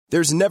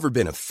There's never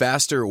been a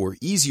faster or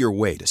easier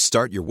way to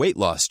start your weight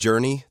loss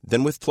journey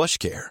than with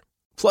PlushCare.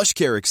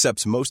 PlushCare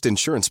accepts most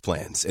insurance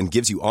plans and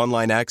gives you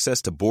online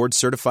access to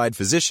board-certified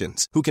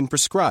physicians who can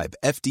prescribe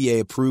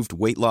FDA-approved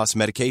weight loss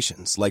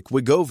medications like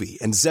Wegovy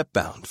and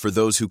Zepbound for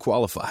those who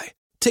qualify.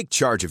 Take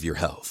charge of your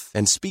health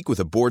and speak with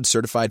a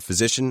board-certified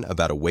physician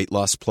about a weight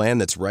loss plan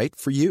that's right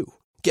for you.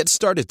 Get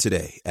started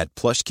today at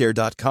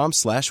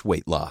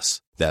plushcare.com/weight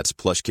loss. That's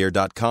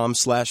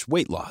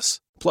plushcare.com/weight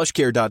loss.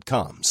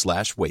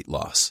 plushcare.com/weight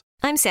loss.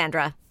 I'm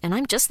Sandra, and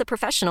I'm just the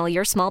professional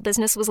your small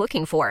business was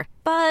looking for.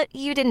 But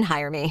you didn't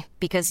hire me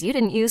because you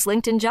didn't use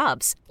LinkedIn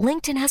Jobs.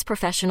 LinkedIn has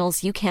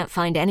professionals you can't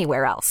find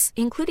anywhere else,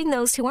 including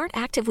those who aren't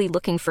actively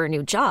looking for a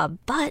new job,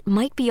 but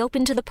might be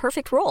open to the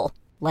perfect role,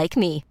 like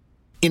me.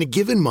 In a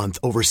given month,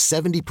 over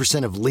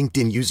 70% of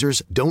LinkedIn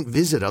users don't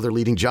visit other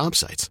leading job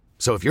sites.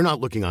 So if you're not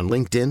looking on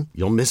LinkedIn,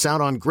 you'll miss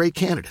out on great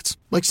candidates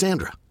like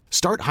Sandra.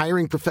 Start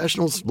hiring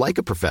professionals like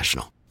a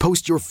professional.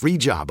 Post your free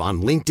job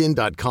on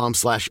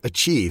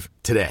linkedin.com/achieve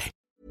today.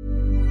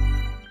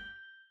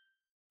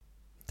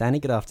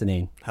 Danny, good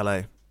afternoon.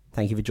 Hello.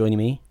 Thank you for joining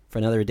me for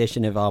another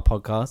edition of our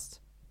podcast.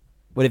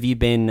 What have you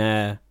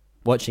been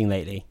watching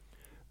lately?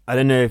 I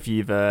don't know if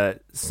you've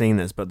seen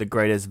this, but the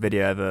greatest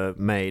video ever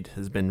made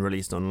has been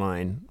released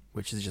online,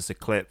 which is just a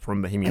clip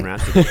from Bohemian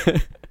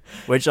Rhapsody,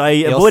 which I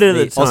avoided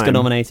at the time.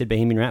 Oscar-nominated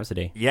Bohemian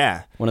Rhapsody.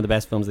 Yeah. One of the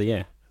best films of the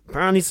year.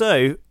 Apparently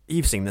so.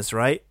 You've seen this,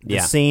 right? The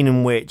scene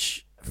in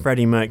which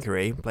Freddie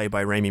Mercury, played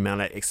by Rami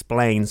Malek,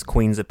 explains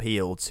Queen's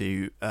appeal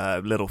to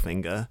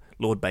Littlefinger,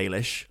 Lord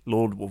Baelish,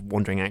 Lord of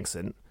Wandering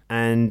Accent,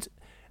 and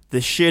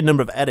the sheer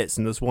number of edits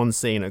in this one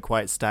scene are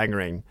quite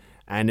staggering.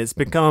 And it's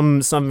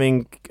become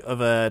something of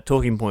a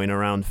talking point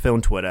around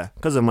film Twitter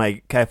because of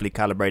my carefully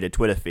calibrated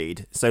Twitter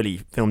feed,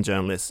 solely film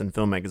journalists and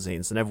film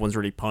magazines, and everyone's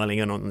really piling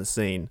in on the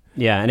scene.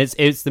 Yeah, and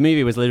it's the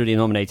movie was literally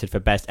nominated for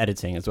best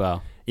editing as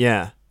well.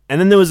 Yeah,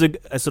 and then there was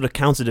a sort of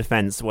counter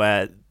defense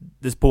where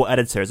this poor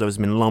editor has always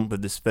been lumped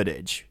with this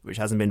footage, which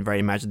hasn't been very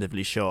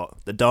imaginatively shot.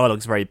 The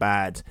dialogue's very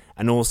bad,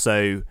 and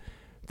also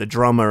the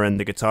drummer and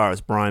the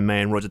guitarist, Brian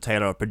May and Roger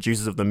Taylor, are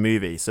producers of the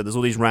movie. So there's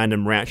all these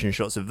random reaction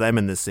shots of them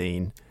in the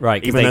scene.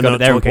 Right, because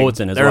they're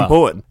important as well. They're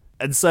important.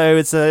 And so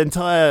it's an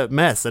entire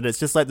mess. And it's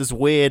just like this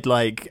weird,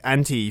 like,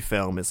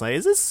 anti-film. It's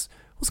like, what's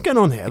going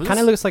on here? It kind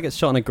of looks like it's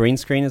shot on a green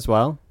screen as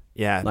well.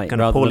 Yeah, like,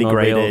 kind of poorly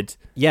graded.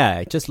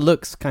 Yeah, it just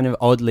looks kind of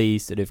oddly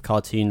sort of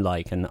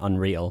cartoon-like and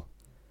unreal.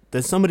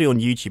 There's somebody on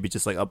YouTube who's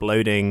just, like,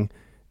 uploading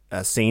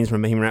scenes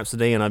from Bohemian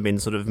Rhapsody, and I've been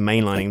sort of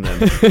mainlining them.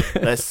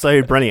 They're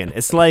so brilliant.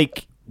 It's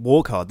like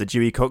Walk Hard, the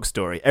Dewey Cox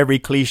story. Every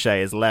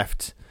cliche is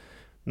left,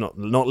 not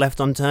left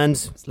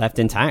unturned. It's left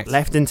intact.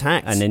 Left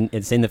intact. And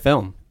it's in the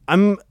film.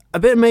 I'm a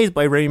bit amazed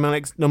by Rami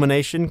Malek's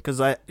nomination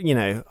because I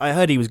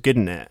heard he was good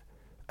in it.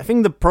 I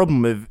think the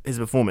problem with his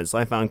performance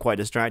I found quite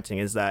distracting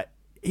is that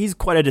he's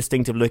quite a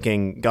distinctive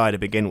looking guy to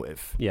begin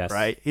with. Yes.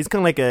 Right? He's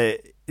kind of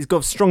he's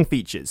got strong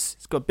features.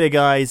 He's got big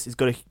eyes. He's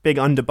got a big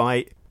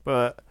underbite.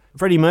 But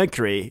Freddie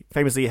Mercury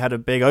famously had a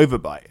big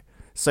overbite.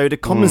 So to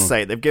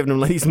compensate, they've given him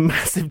like these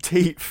massive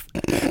teeth.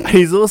 And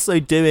he's also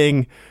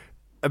doing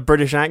a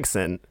British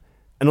accent.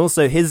 And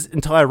also his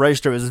entire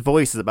register of his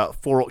voice is about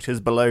 4 octaves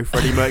below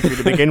Freddie Mercury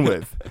to begin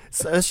with.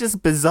 So it's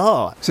just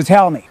bizarre. So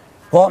tell me,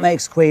 what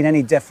makes Queen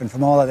any different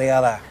from all of the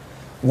other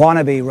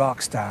wannabe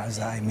rock stars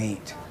I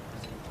meet?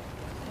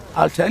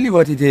 I'll tell you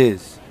what it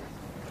is.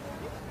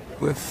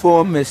 We're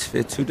 4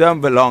 misfits who don't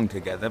belong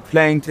together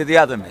playing to the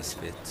other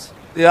misfits.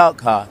 The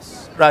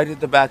outcasts, right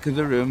at the back of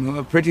the room, who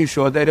are pretty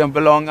sure they don't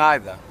belong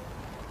either.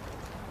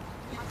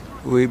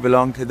 We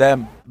belong to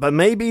them. But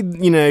maybe,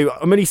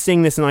 I'm only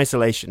seeing this in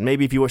isolation.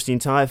 Maybe if you watch the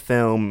entire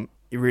film,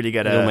 you really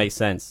get it all makes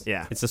sense.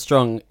 Yeah.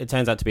 It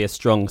turns out to be a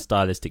strong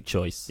stylistic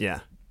choice.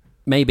 Yeah.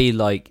 Maybe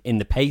like in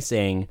the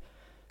pacing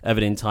of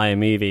an entire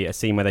movie, a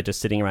scene where they're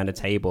just sitting around a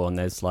table and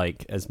there's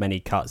like as many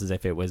cuts as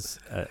if it was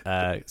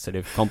a sort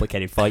of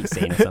complicated fight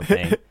scene or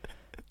something.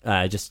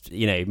 Just,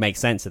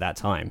 makes sense at that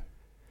time.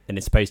 And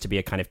it's supposed to be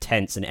a kind of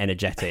tense and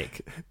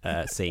energetic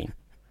scene.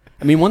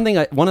 I mean, one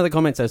of the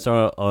comments I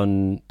saw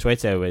on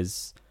Twitter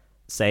was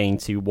saying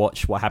to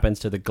watch what happens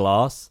to the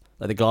glass.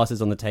 Like the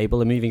glasses on the table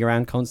are moving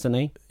around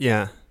constantly.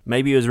 Yeah.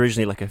 Maybe it was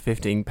originally like a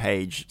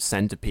 15-page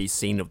centerpiece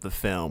scene of the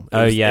film.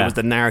 It was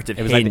the narrative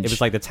hinge. It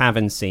was like the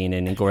tavern scene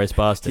in Inglourious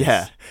Basterds.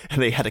 Yeah,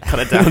 and they had to cut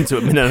it down to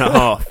a minute and a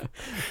half.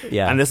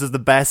 Yeah. And this is the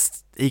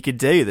best he could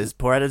do, this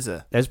poor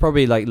editor. There's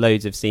probably like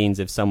loads of scenes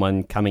of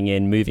someone coming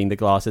in, moving the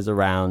glasses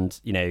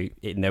around, when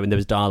there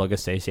was dialogue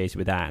associated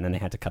with that, and then they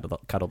had to cut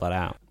all that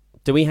out.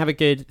 Do we have a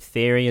good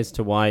theory as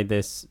to why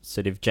this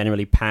sort of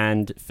generally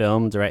panned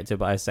film directed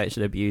by a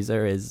sexual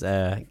abuser is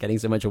getting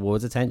so much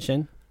awards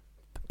attention?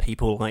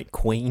 People like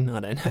Queen, I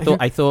don't know.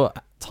 I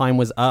thought time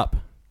was up.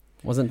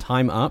 Wasn't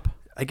time up?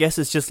 I guess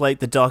it's just like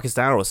The Darkest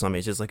Hour or something.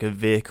 It's just like a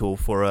vehicle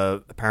for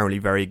a apparently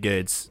very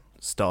good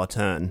star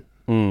turn.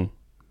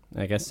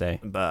 I guess so.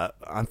 But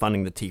I'm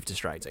finding the teeth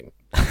distracting.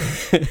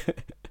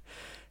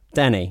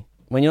 Danny,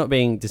 when you're not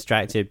being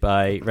distracted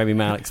by Rami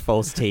Malek's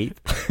false teeth,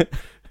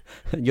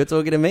 you're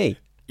talking to me.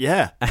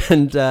 Yeah.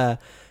 And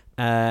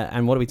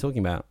what are we talking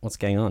about? What's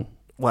going on?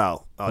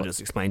 Well, I'll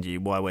just explain to you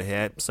why we're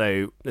here.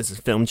 So, this is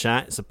Film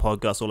Chat. It's a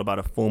podcast all about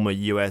a former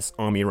US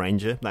Army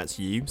Ranger, that's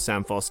you,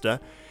 Sam Foster,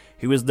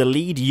 who is the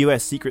lead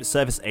US Secret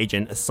Service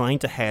agent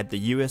assigned to head the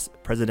US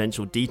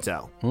presidential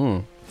detail.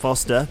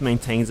 Foster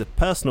maintains a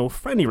personal,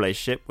 friendly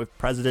relationship with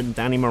President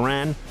Danny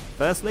Moran,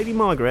 First Lady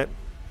Margaret,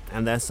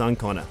 and their son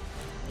Connor.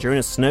 During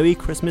a snowy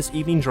Christmas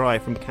evening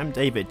drive from Camp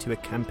David to a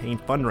campaign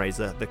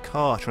fundraiser, the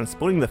car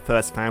transporting the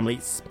First family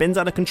spins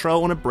out of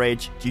control on a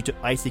bridge due to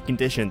icy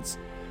conditions.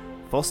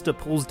 Foster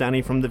pulls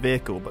Danny from the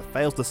vehicle but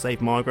fails to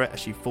save Margaret as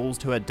she falls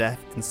to her death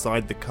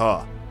inside the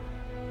car.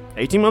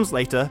 18 months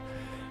later,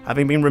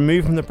 having been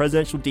removed from the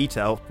presidential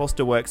detail,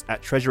 Foster works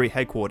at Treasury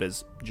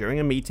headquarters. During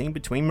a meeting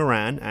between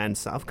Moran and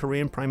South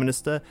Korean Prime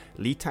Minister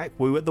Lee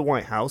Tak-woo at the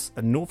White House,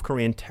 a North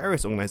Korean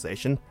terrorist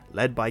organization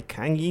led by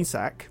Kang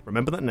Yi-sak,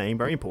 remember that name,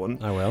 very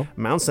important, I will,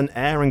 mounts an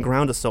air and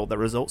ground assault that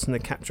results in the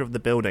capture of the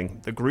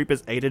building. The group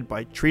is aided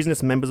by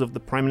treasonous members of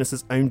the Prime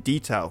Minister's own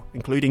detail,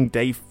 including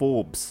Dave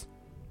Forbes,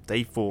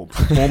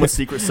 former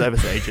Secret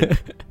Service agent.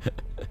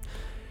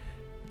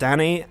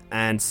 Danny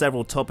and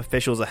several top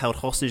officials are held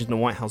hostage in the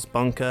White House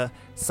bunker.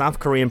 South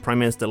Korean Prime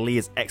Minister Lee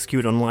is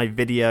executed on live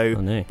video.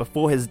 Oh, no.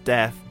 Before his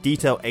death,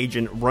 detail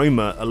agent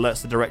Roma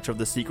alerts the director of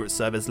the Secret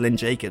Service, Lynn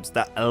Jacobs,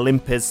 that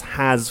Olympus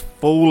has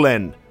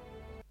fallen.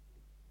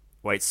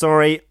 Wait,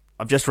 sorry.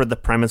 I've just read the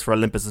premise for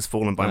Olympus Has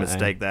Fallen by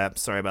mistake there.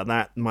 Sorry about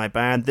that. My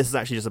bad. This is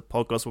actually just a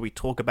podcast where we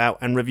talk about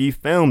and review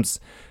films.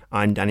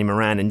 I'm Danny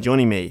Moran, and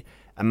joining me,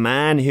 a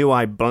man who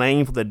I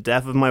blame for the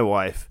death of my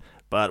wife,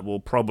 but will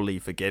probably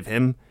forgive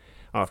him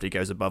after he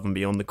goes above and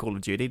beyond the call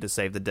of duty to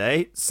save the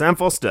day, Sam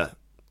Foster.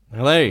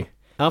 Hello.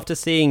 After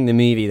seeing the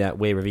movie that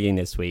we're reviewing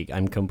this week,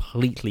 I'm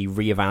completely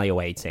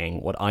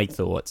reevaluating what I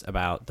thought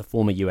about the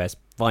former US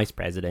Vice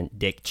President,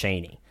 Dick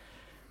Cheney.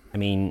 I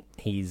mean,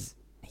 he's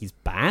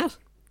bad?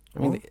 I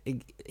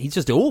mean, he's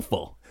just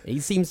awful. He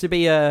seems to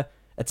be a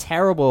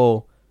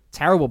terrible,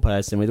 terrible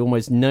person with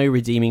almost no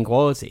redeeming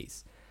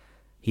qualities.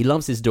 He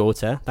loves his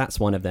daughter, that's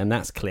one of them,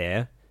 that's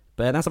clear,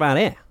 but that's about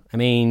it. I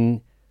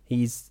mean,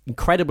 he's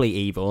incredibly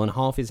evil, and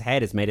half his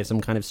head is made of some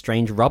kind of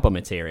strange rubber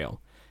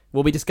material.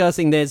 We'll be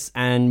discussing this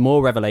and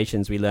more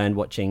revelations we learned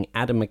watching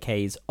Adam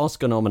McKay's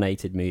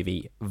Oscar-nominated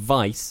movie,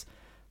 Vice,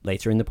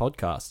 later in the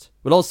podcast.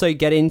 We'll also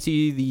get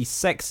into the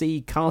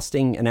sexy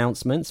casting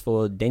announcements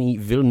for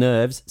Denis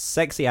Villeneuve's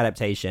sexy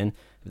adaptation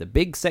of the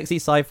big sexy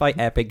sci-fi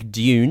epic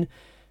Dune,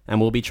 and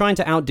we'll be trying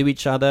to outdo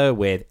each other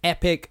with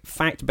epic,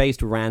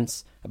 fact-based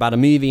rants about a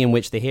movie in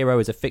which the hero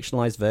is a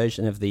fictionalized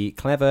version of the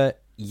clever,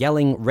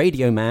 yelling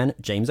radio man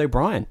James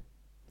O'Brien.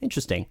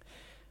 Interesting.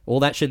 All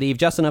that should leave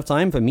just enough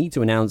time for me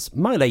to announce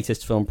my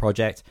latest film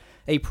project,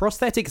 a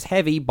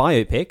prosthetics-heavy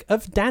biopic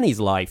of Danny's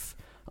life.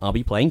 I'll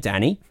be playing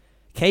Danny,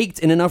 caked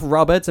in enough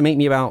rubber to make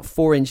me about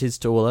 4 inches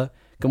taller,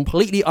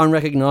 completely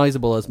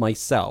unrecognizable as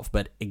myself,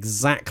 but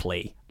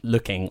exactly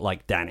looking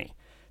like Danny.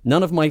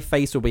 None of my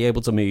face will be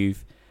able to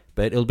move,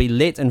 but it'll be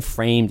lit and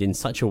framed in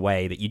such a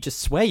way that you just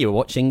swear you're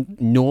watching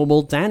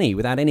normal Danny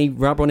without any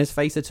rubber on his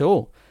face at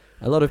all.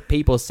 A lot of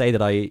people say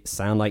that I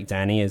sound like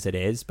Danny as it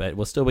is, but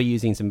we'll still be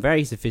using some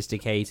very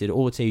sophisticated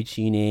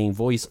auto-tuning,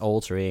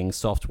 voice-altering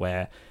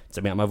software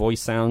to make my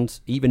voice sound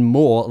even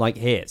more like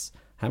his.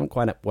 I haven't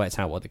quite worked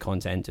out what the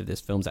content of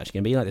this film's actually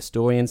going to be, like the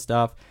story and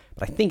stuff,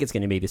 but I think it's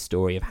going to be the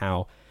story of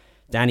how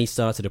Danny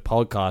started a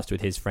podcast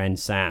with his friend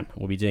Sam.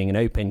 We'll be doing an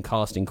open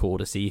casting call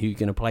to see who's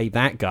going to play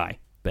that guy,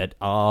 but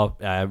our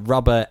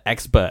rubber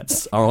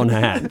experts are on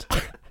hand.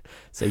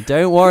 So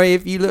don't worry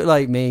if you look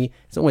like me.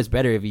 It's almost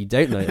better if you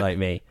don't look like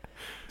me.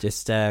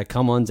 Just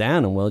come on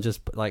down and we'll just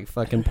like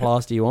fucking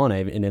plaster you on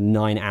in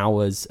 9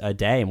 hours a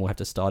day, and we'll have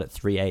to start at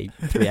 3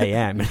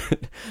 a.m.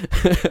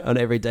 on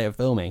every day of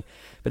filming.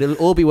 But it'll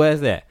all be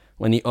worth it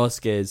when the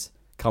Oscars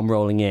come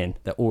rolling in.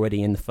 They're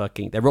already in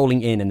they're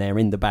rolling in and they're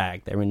in the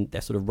bag.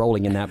 They're sort of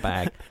rolling in that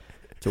bag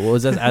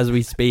towards us as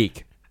we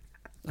speak.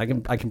 I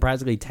can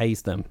practically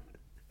taste them.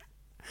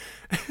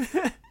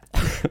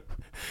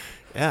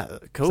 Yeah,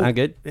 cool. Sound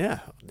good?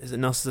 Yeah. Is it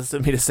narcissistic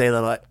of me to say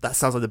that that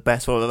sounds like the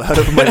best one I've ever heard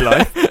of in my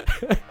life?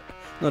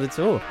 Not at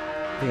all.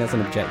 I think that's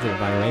an objective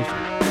evaluation.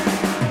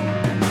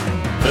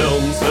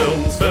 Films,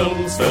 films,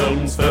 films,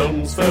 films,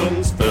 films,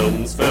 films,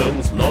 films,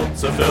 films,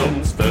 lots of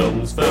films,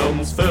 films,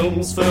 films,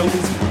 films,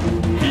 films,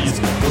 movies,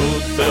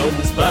 good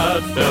films,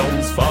 bad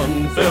films,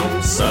 fun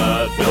films,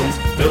 sad films,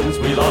 films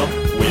we love,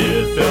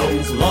 weird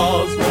films,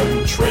 Lars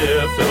von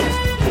Trier films,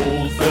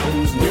 old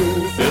films,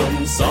 new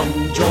films,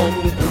 some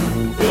John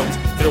Woo films,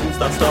 films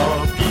that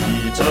star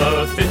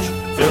Peter Finch,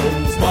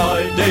 films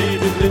by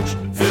David Lynch,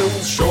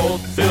 films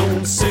short,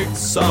 films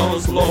 6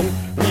 hours long.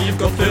 We've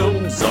got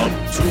films up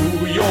to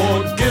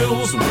your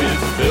gills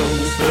with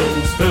films,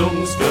 films,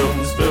 films,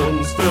 films,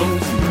 films,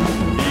 films,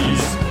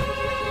 movies.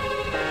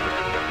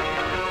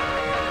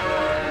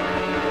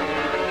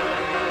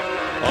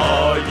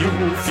 Are you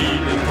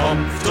feeling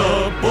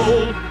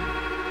comfortable?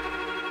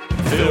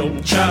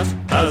 Film chat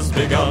has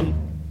begun.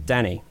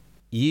 Danny,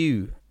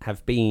 you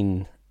have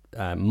been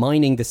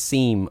mining the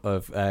seam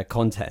of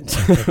content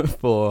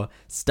for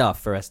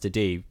stuff for us to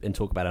do and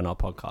talk about on our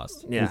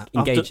podcast. Yeah,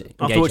 Engaging.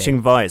 After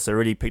watching Vice, I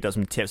really picked up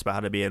some tips about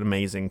how to be an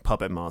amazing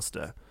puppet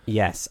master.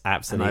 Yes,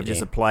 absolutely. And I've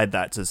just applied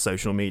that to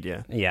social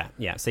media.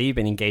 Yeah. So you've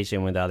been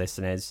engaging with our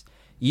listeners.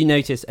 You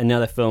notice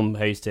another film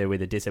poster with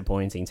a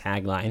disappointing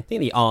tagline. I think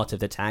the art of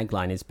the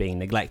tagline is being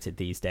neglected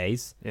these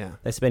days. Yeah.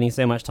 They're spending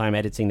so much time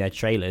editing their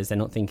trailers, they're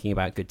not thinking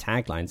about good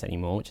taglines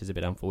anymore, which is a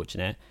bit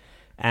unfortunate.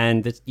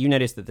 And you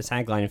notice that the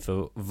tagline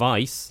for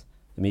Vice,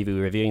 the movie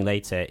we're reviewing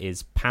later,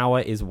 is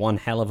 "Power is one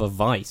hell of a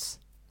vice."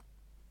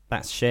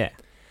 That's shit.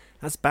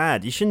 That's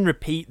bad. You shouldn't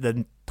repeat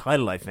the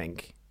title, I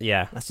think.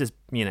 Yeah. That's just,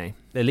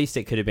 At least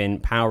it could have been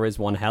 "Power is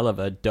one hell of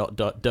a ...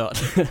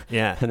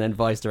 Yeah. And then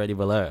Vice directly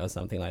below it or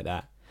something like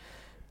that.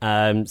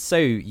 So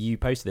you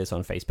posted this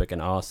on Facebook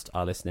and asked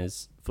our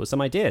listeners for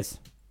some ideas.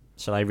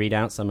 Shall I read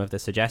out some of the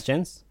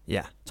suggestions?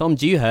 Yeah. Tom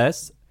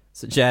Dewhurst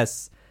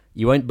suggests,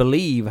 "You won't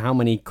believe how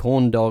many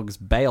corn dogs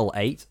Bale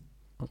ate."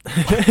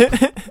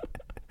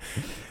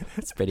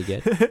 That's pretty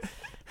good.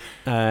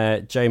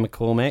 Joe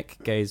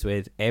McCormick goes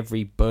with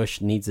 "Every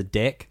bush needs a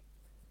dick."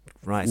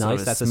 Right, nice. Sort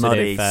of That's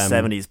smutty a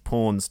sort of 70s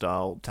porn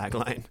style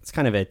tagline. It's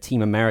kind of a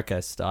Team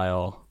America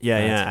style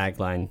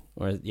tagline,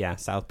 or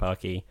South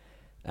Parky.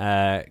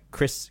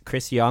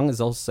 Chris Young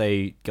has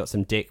also got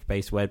some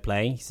dick-based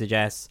wordplay. He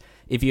suggests,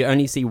 "If you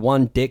only see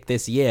one dick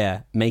this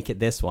year, make it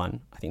this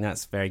one." I think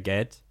that's very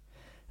good.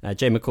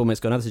 Joe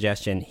McCormick's got another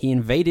suggestion. "He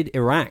invaded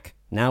Iraq.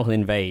 Now he'll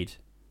invade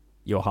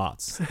your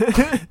hearts."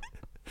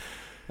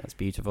 That's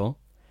beautiful.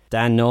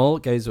 Dan Knoll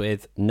goes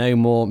with "No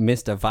more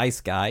Mr.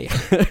 Vice Guy."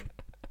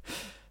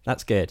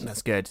 That's good.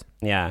 That's good.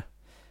 Yeah.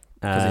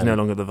 Because he's no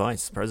longer the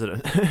vice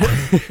president.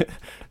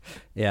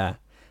 Yeah.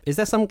 Is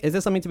there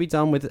something to be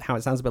done with how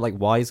it sounds a bit like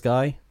Wise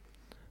Guy?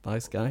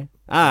 Vice Guy?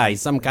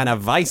 He's some kind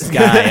of vice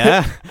guy,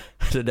 huh?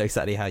 I don't know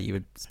exactly how you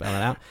would spell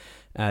that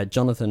out.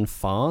 Jonathan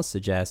Farr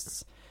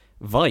suggests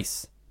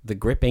Vice, the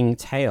gripping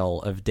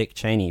tale of Dick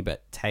Cheney,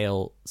 but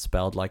tail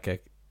spelled like a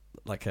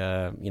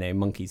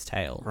monkey's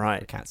tail.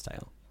 Right. A cat's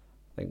tail.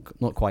 I'm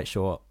not quite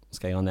sure what's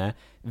going on there.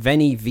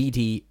 Veni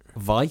Vidi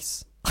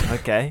Vice.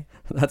 Okay.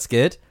 That's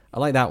good. I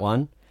like that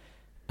one.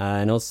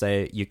 And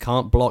also, "You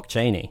can't block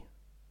Cheney."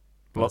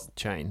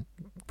 Blockchain.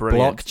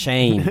 Brilliant.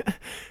 Blockchain.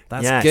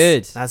 That's yes,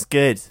 good. That's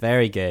good.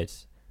 Very good.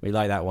 We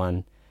like that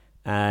one.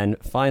 And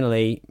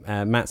finally,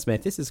 Matt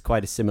Smith, this is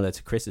quite similar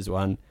to Chris's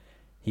one.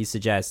 He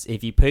suggests,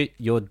 "If you put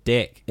your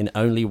dick in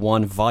only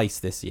one vice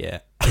this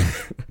year,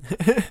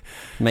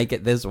 make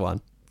it this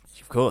one."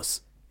 Of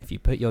course. If you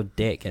put your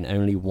dick in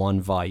only one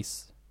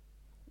vice.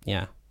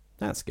 Yeah,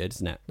 that's good,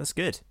 isn't it? That's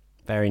good.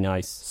 Very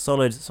nice.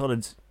 Solid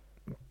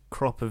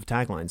crop of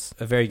taglines.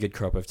 A very good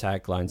crop of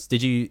taglines.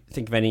 Did you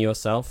think of any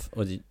yourself?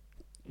 Or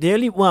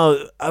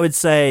I would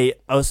say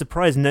I was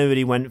surprised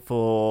nobody went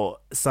for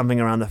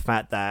something around the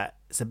fact that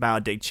it's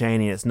about Dick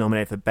Cheney. It's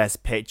nominated for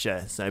Best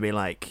Picture. So it'd be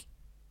like,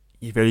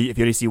 if you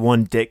only see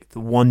one dick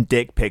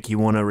pic you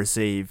want to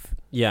receive.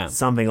 Yeah.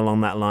 Something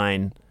along that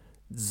lines.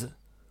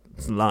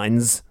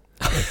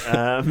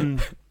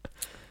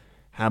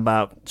 How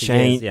about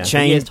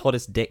Cheney's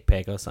hottest dick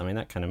pic or something?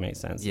 That kind of makes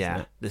sense.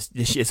 Yeah, this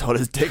shit's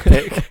hottest dick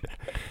pic.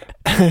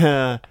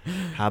 How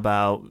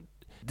about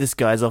this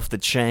guy's off the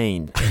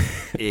chain?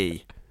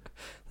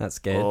 That's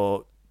good.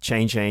 Or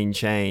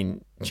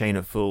chain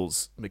of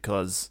fools,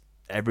 because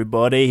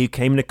everybody who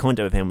came into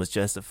contact with him was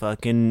just a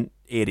fucking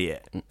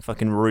idiot,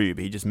 fucking rube.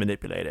 He just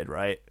manipulated,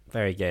 right?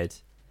 Very good.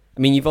 I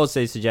mean, you've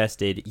also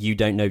suggested "You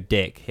Don't Know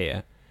Dick"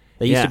 here.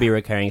 There used to be a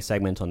recurring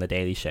segment on The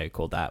Daily Show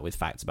called that, with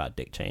facts about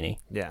Dick Cheney.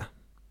 Yeah.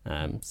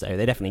 So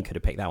they definitely could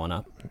have picked that one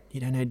up. You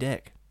don't know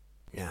Dick.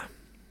 Yeah.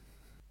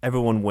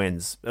 Everyone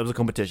wins. It was a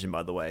competition,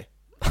 by the way.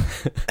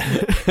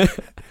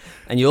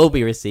 And you'll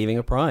be receiving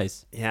a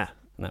prize. Yeah.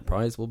 And that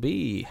prize will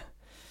be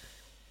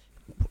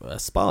a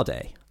spa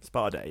day.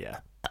 Spa day, yeah.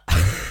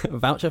 A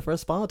voucher for a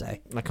spa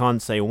day. I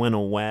can't say when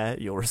or where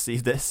you'll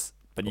receive this,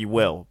 but you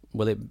will.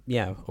 Will it?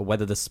 Yeah. Or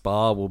whether the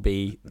spa will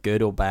be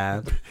good or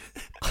bad.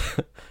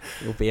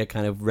 It will be a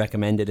kind of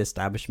recommended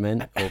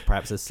establishment, or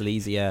perhaps a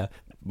sleazier,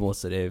 more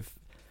sort of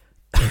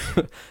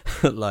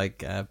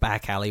like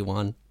back alley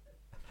one.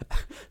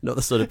 Not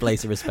the sort of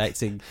place a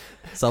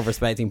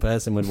self-respecting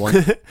person would want.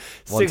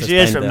 6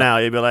 years from now,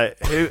 you'd be like,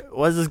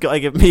 why does this guy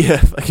give me a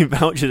fucking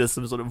voucher to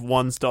some sort of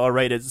 1-star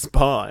rated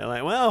spa? You're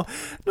like, well,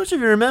 not sure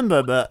if you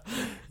remember, but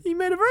he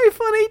made a very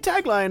funny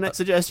tagline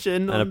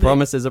suggestion. And a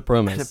promise is a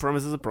promise. And a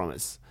promise is a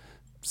promise.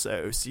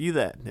 So see you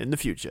then in the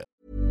future.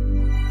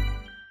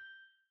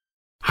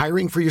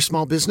 Hiring for your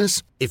small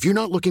business? If you're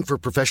not looking for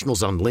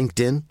professionals on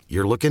LinkedIn,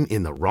 you're looking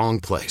in the wrong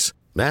place.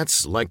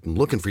 That's like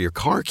looking for your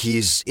car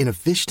keys in a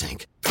fish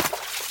tank.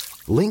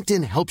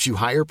 LinkedIn helps you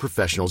hire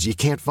professionals you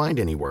can't find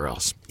anywhere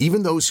else,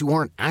 even those who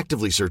aren't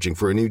actively searching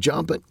for a new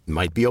job but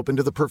might be open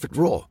to the perfect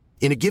role.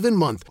 In a given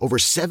month, over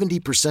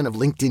 70% of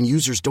LinkedIn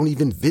users don't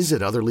even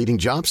visit other leading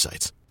job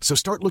sites. So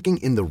start looking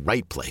in the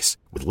right place.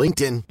 With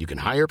LinkedIn, you can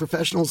hire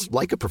professionals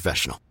like a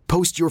professional.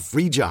 Post your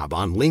free job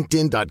on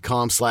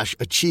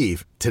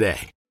linkedin.com/achieve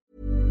today.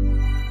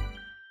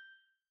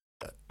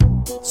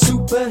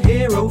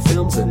 superhero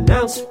films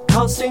announced,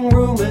 casting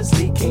rumours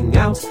leaking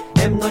out.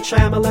 M. Night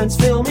Shyamalan's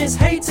film is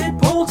hated,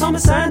 Paul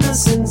Thomas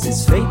Anderson's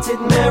is fated,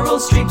 Meryl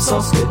Streep's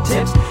Oscar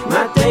tipped,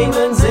 Matt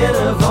Damon's in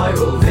a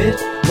viral vid,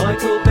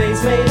 Michael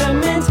Bay's made a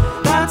mint.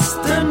 That's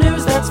the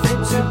news that's fit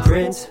to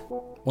print.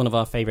 One of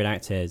our favourite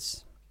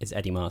actors is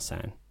Eddie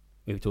Marsan.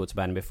 We've talked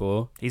about him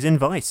before. He's in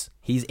Vice.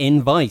 He's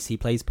in Vice. He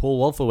plays Paul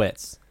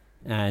Wolfowitz.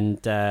 And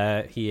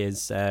he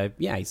is,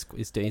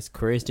 his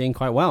career is doing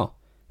quite well.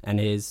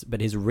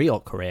 But his real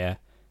career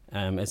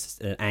as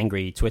an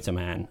angry Twitter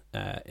man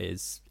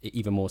is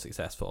even more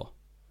successful.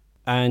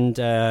 And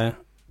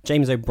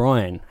James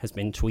O'Brien has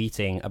been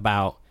tweeting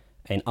about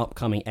an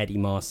upcoming Eddie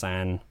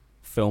Marsan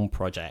film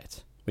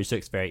project, which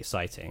looks very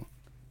exciting.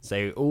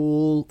 So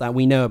all that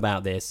we know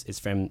about this is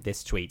from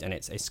this tweet, and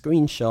it's a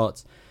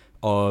screenshot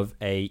of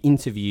a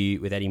interview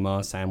with Eddie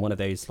Marsan, one of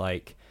those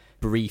like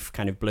brief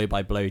kind of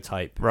blow-by-blow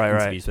type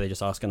interviews where they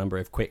just ask a number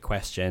of quick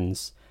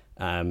questions.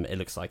 It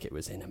looks like it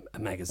was in a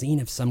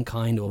magazine of some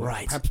kind, or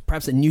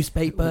perhaps a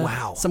newspaper,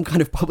 some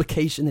kind of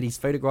publication that he's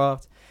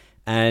photographed.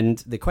 And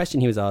the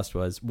question he was asked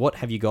was, what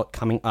have you got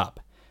coming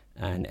up?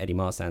 And Eddie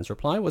Marsan's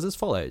reply was as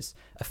follows: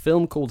 a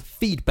film called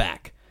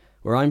Feedback,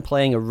 where I'm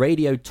playing a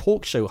radio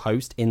talk show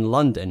host in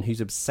London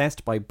who's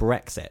obsessed by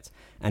Brexit,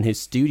 and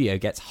his studio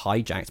gets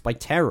hijacked by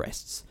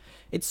terrorists.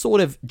 It's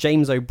sort of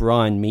James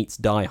O'Brien meets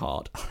Die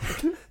Hard.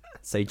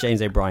 So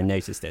James O'Brien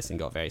noticed this and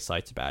got very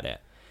excited about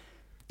it.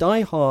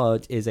 Die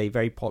Hard is a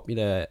very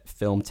popular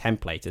film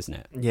template, isn't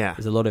it? Yeah.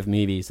 There's a lot of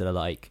movies that are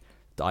like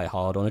Die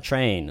Hard on a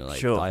train, or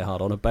like Die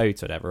Hard on a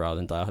boat or whatever, rather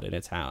than Die Hard in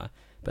a tower.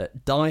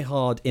 But Die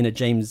Hard in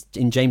James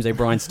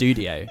O'Brien's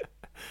studio,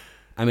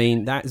 I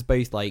mean, that is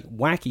both like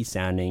wacky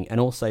sounding and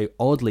also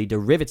oddly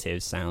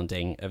derivative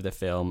sounding of the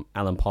film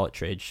Alan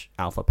Partridge,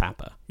 Alpha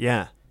Papa.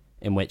 Yeah.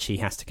 In which he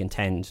has to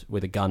contend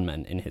with a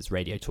gunman in his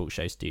radio talk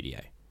show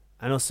studio.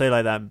 And also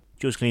like that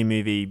George Clooney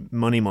movie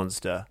Money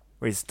Monster,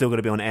 where he's still got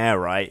to be on air,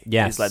 right?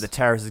 Yes. It's like the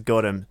terrorist has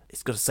got him.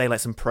 He's got to say like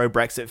some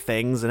pro-Brexit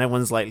things, and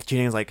everyone's like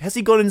tuning in, like, has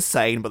he gone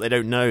insane? But they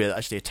don't know that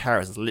actually a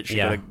terrorist has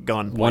literally got a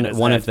gun.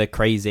 One of the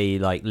crazy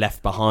like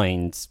left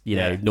behind,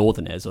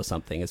 Northerners or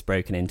something has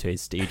broken into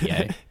his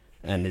studio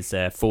and is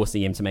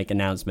forcing him to make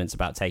announcements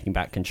about taking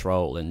back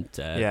control, and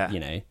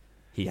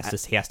he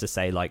has to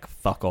say like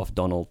 "fuck off,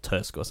 Donald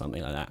Tusk" or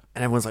something like that.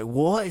 And everyone's like,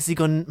 "What? Has he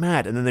gone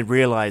mad?" And then they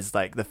realise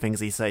like the things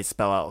he says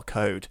spell out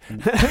code.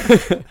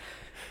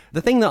 The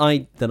thing that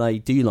I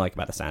do like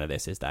about the sound of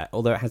this is that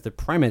although it has the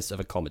premise of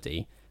a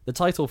comedy, the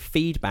title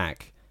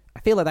Feedback, I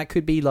feel like that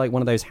could be like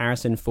one of those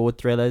Harrison Ford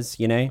thrillers,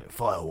 you know?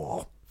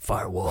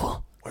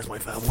 Firewall. Where's my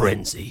family?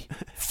 Frenzy.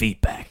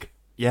 Feedback.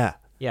 Yeah.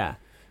 Yeah.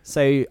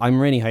 So I'm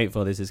really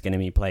hopeful this is going to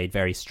be played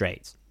very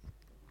straight.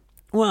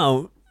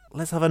 Well,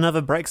 let's have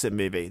another Brexit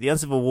movie. The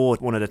Uncivil War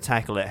wanted to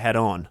tackle it head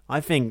on. I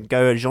think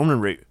go a genre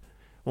route.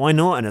 Why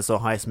not in a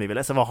sort of heist movie?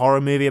 Let's have a horror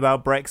movie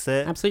about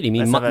Brexit. Absolutely. I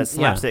mean, let's have a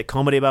slapstick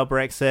comedy about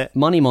Brexit.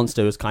 Money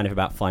Monster was kind of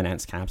about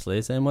finance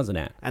capitalism, wasn't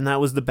it? And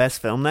that was the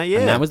best film that year.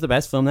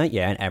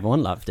 And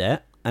everyone loved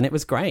it, and it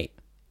was great.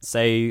 So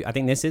I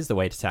think this is the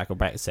way to tackle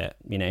Brexit,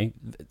 you know,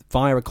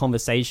 via a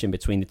conversation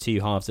between the two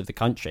halves of the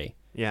country.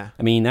 Yeah.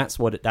 I mean, that's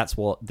what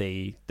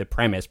the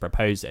premise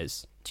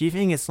proposes. Do you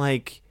think it's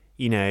like,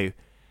 you know,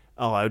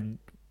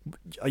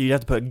 you'd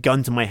have to put a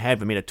gun to my head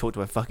for me to talk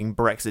to a fucking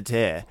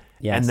Brexiteer?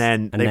 Yes. And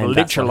then they've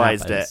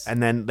literalized it,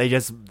 and then they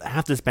just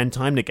have to spend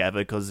time together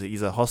because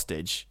he's a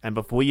hostage. And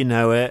before you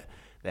know it,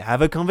 they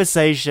have a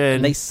conversation.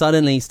 And they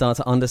suddenly start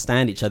to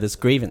understand each other's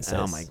grievances.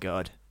 Oh my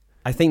God.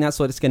 I think that's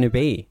what it's going to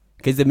be.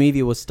 Because the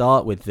movie will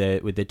start with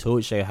the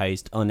talk show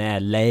host on air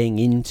laying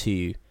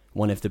into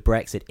one of the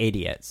Brexit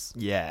idiots.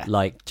 Yeah.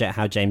 Like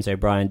how James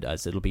O'Brien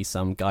does. It'll be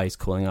some guy's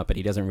calling up, but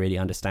he doesn't really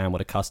understand what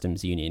a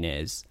customs union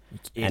is.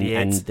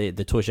 And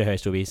the talk show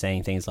host will be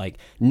saying things like,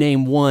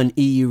 name one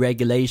EU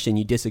regulation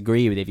you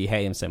disagree with if you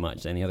hate him so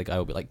much. And the other guy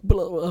will be like,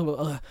 blah, blah,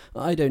 blah,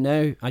 I don't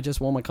know. I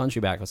just want my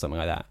country back or something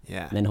like that.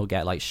 Yeah. And then he'll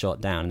get like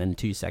shot down. And then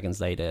 2 seconds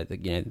later,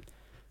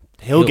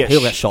 he'll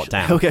get shot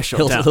down. He'll get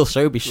shot down. He'll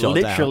so be shot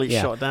down. Literally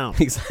shot down.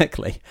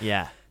 Exactly.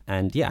 Yeah.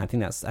 And I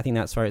think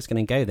that's where it's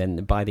going to go. Then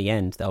by the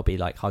end, they'll be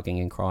like hugging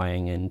and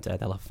crying, and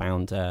they'll have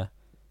found a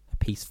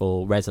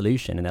peaceful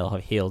resolution, and they'll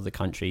have healed the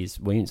country's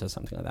wounds or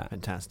something like that.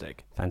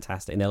 Fantastic.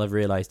 And they'll have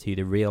realised who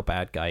the real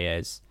bad guy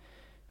is,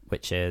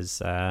 which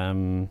is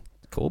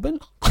Corbyn.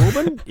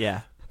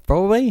 Yeah.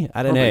 Probably.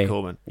 I don't know.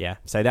 Corbyn. Yeah.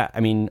 So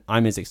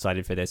I'm as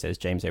excited for this as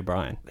James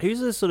O'Brien.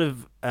 Who's a sort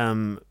of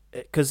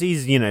because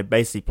he's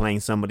basically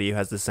playing somebody who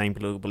has the same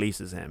political beliefs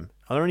as him.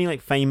 Are there any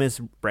like famous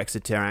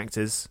Brexiteer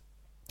actors?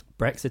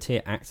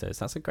 Brexiteer actors?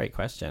 That's a great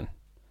question.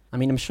 I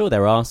mean, I'm sure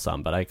there are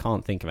some, but I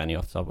can't think of any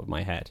off the top of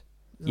my head.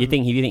 You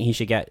think he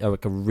should get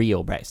like a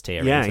real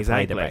Brexiteer? Yeah, to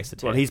exactly. Play the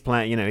Brexiteer? Well, he's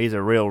playing. He's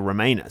a real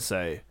Remainer,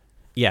 so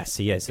yes,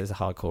 he is. He's a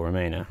hardcore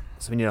Remainer.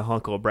 So we need a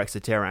hardcore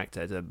Brexiteer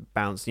actor to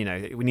bounce. We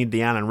need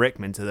the Alan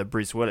Rickman to the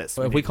Bruce Willis.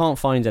 Well, if we can't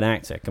find an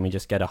actor, can we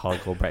just get a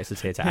hardcore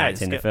Brexiteer to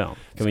act in the film?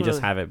 Can we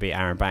just have it be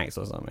Aaron Banks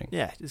or something?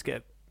 Yeah, just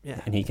get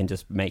and he can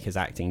just make his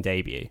acting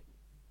debut.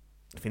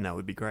 I think that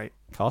would be great.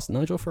 Cast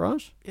Nigel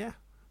Farage? Yeah.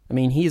 I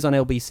mean, he's on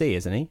LBC,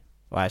 isn't he?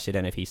 Well, actually, I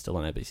don't know if he's still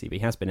on LBC, but he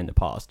has been in the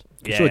past.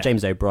 I'm sure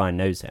James O'Brien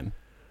knows him.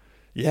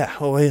 Yeah,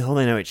 well, they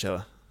know each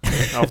other.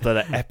 After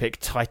the epic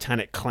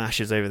Titanic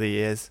clashes over the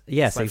years.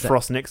 Yes, it's like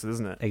Frost Nixon,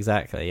 isn't it?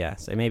 Exactly, yeah.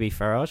 So maybe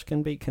Farage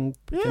can be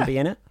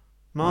in it.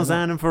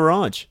 Marzan and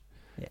Farage.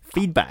 Yeah.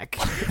 Feedback.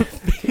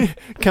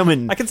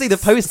 Coming. I can see the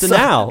poster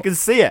now. I can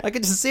see it. I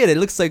can just see it. It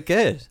looks so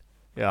good.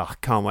 Yeah, I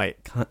can't wait.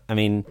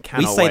 We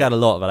say that a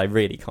lot, but I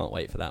really can't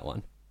wait for that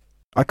one.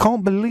 I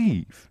can't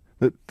believe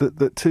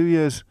that 2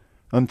 years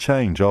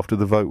unchanged after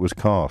the vote was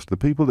cast, the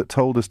people that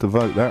told us to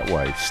vote that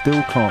way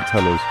still can't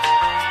tell us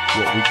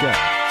what we get,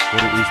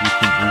 what it is we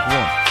think we've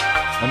won.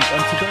 And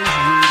today's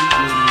really,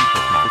 really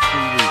interesting for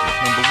 3 reasons.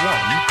 Number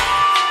one...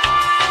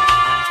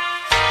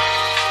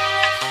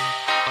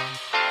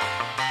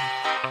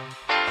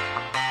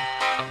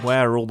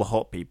 Where are all the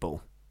hot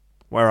people?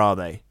 Where are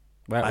they?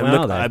 Where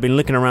are they? I've been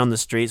looking around the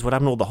streets. What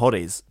happened to all the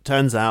hotties?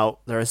 Turns out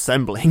they're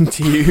assembling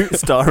to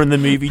star in the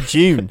movie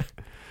Dune.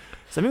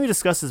 So I think we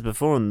discussed this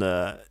before on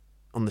the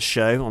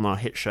show, on our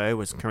hit show,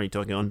 we're currently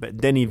talking on, but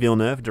Denis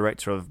Villeneuve,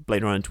 director of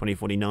Blade Runner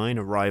 2049,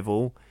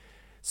 Arrival,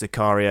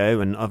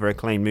 Sicario, and other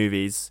acclaimed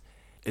movies,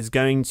 is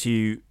going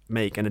to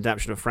make an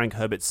adaptation of Frank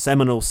Herbert's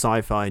seminal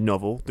sci-fi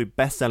novel, the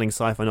best-selling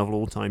sci-fi novel of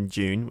all time,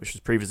 Dune, which was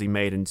previously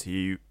made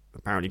into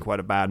apparently quite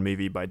a bad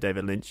movie by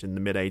David Lynch in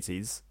the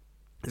mid-80s.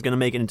 Is going to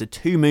make it into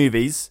 2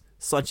 movies,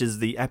 such as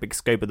the epic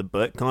scope of the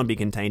book can't be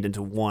contained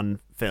into one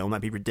film.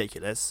 That'd be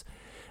ridiculous.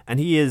 And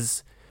he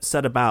is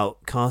set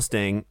about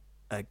casting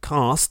a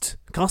cast,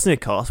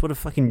 what a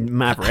fucking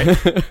maverick,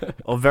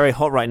 of very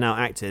hot right now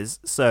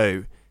actors.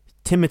 So,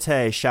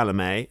 Timothée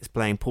Chalamet is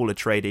playing Paul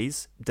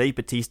Atreides, Dave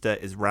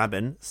Bautista is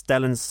Rabin,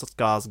 Stellan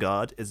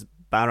Skarsgård is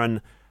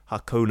Baron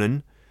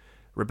Harkonnen,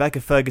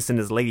 Rebecca Ferguson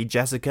is Lady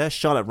Jessica,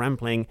 Charlotte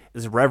Rampling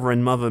is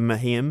Reverend Mother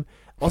Mahim,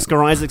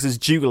 Oscar Isaacs is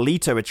Duke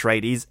Leto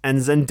Atreides, and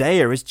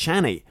Zendaya is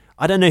Chani.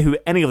 I don't know who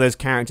any of those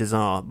characters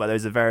are, but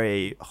those are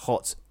very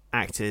hot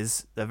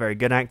actors. They're very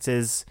good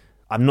actors.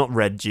 I've not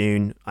read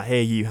Dune. I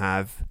hear you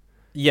have.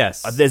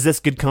 Yes. Is this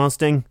good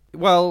casting?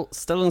 Well,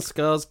 Stellan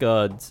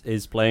Skarsgård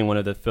is playing one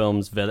of the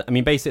film's villains. I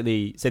mean,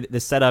 basically, so the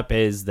setup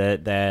is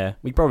that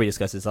we probably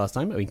discussed this last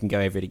time, but we can go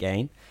over it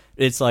again.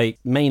 It's like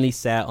mainly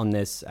set on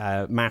this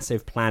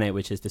massive planet,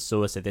 which is the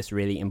source of this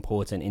really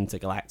important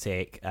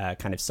intergalactic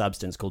kind of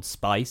substance called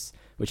spice,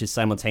 which is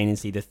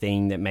simultaneously the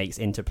thing that makes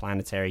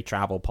interplanetary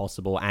travel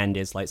possible and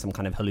is like some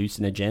kind of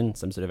hallucinogen,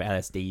 some sort of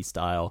LSD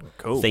style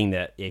thing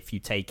that if you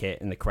take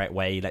it in the correct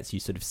way, lets you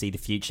sort of see the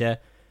future.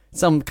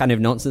 Some kind of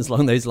nonsense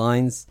along those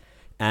lines.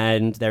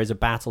 And there is a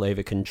battle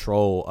over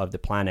control of the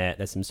planet.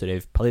 There's some sort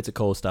of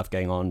political stuff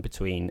going on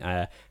between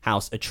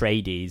House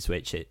Atreides,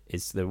 which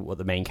is what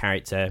the main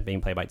character,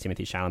 being played by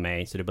Timothée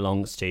Chalamet, sort of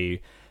belongs to,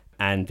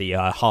 and the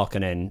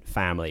Harkonnen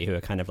family, who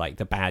are kind of like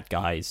the bad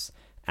guys.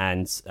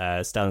 And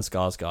Stellan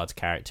Skarsgård's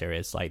character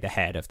is like the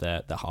head of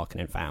the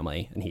Harkonnen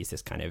family, and he's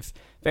this kind of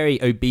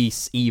very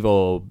obese,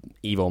 evil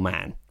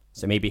man.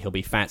 So maybe he'll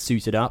be fat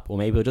suited up, or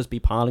maybe he'll just be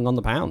piling on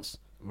the pounds.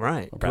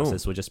 Right. Or perhaps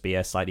this will just be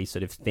a slightly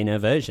sort of thinner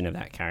version of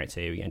that character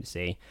we're going to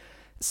see.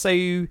 So,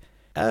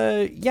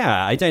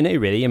 yeah, I don't know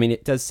really. I mean,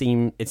 it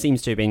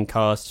seems to have been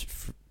cast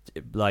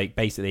like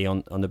basically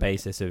on the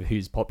basis of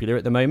who's popular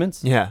at the moment.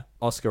 Yeah.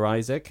 Oscar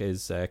Isaac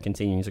is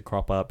continuing to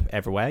crop up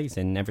everywhere. He's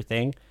in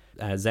everything.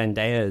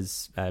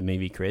 Zendaya's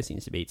movie career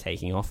seems to be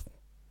taking off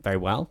very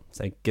well.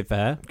 So good for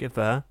her. Good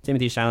for her.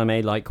 Timothée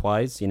Chalamet,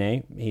 likewise. You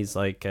know, he's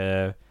like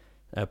a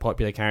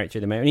popular character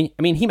at the moment.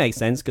 I mean, he makes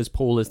sense because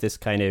Paul is this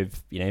kind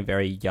of, you know,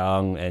 very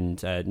young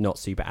and not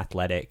super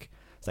athletic,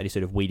 slightly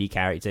sort of weedy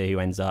character who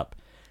ends up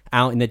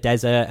out in the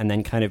desert and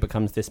then kind of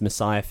becomes this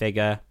messiah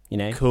figure, you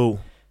know. Cool.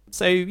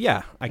 So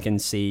yeah, I can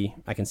see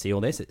all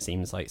this. It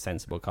seems like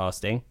sensible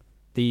casting.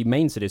 The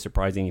main sort of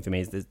surprising thing for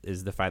me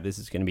is the fact this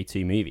is going to be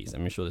 2 movies.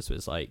 I'm sure this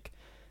was like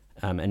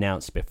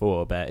announced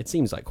before, but it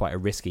seems like quite a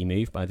risky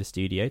move by the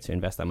studio to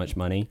invest that much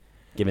money,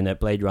 given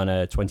that Blade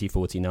Runner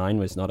 2049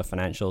 was not a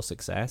financial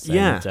success.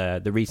 Yeah.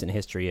 And the recent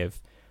history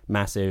of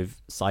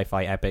massive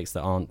sci-fi epics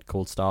that aren't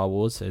called Star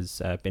Wars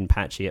has been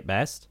patchy at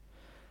best.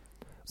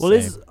 Well,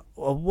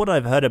 what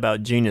I've heard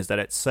about Dune is that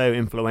it's so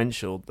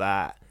influential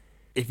that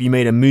if you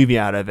made a movie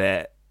out of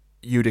it,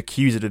 you'd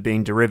accuse it of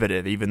being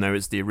derivative, even though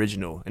it's the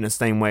original. In the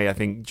same way, I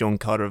think John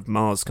Carter of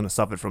Mars kind of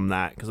suffered from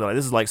that, because like,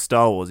 this is like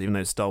Star Wars, even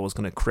though Star Wars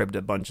kind of cribbed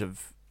a bunch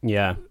of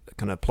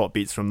kind of plot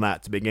beats from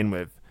that to begin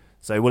with.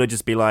 So will it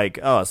just be like,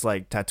 oh, it's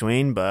like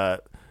Tatooine,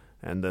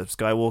 and the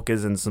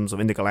Skywalkers and some sort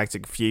of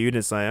intergalactic feud?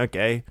 It's like,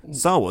 okay,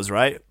 Star Wars,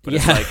 right? But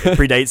it's like, it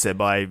predates it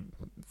by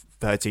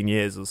 13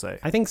 years or so.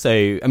 I think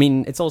so. I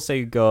mean, it's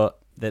also got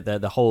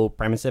the whole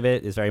premise of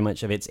it is very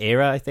much of its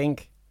era, I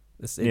think.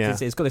 It's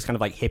got this kind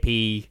of like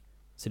hippie,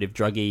 sort of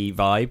druggy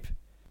vibe.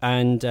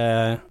 And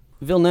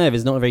Villeneuve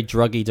is not a very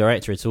druggy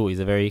director at all. He's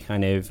a very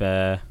kind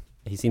of...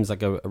 he seems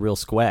like a real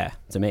square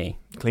to me.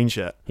 Clean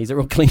shirt. He's a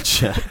real clean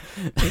shirt.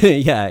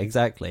 Yeah,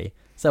 exactly.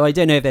 So I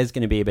don't know if there's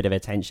going to be a bit of a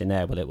tension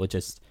there, but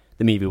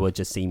the movie will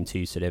just seem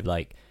too sort of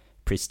like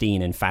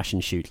pristine and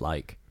fashion shoot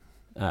like,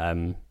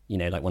 you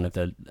know, like one of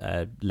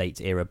the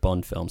late era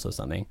Bond films or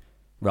something.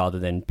 rather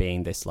than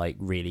being this like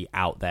really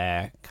out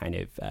there kind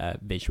of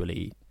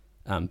visually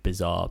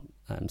bizarre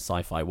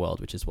sci-fi world,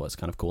 which is what it's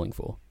kind of calling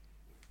for.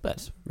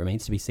 But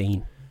remains to be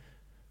seen.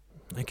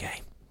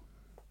 Okay.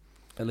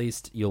 At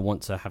least you'll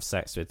want to have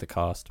sex with the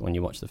cast when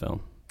you watch the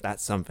film.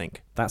 That's something.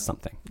 That's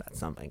something. That's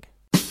something.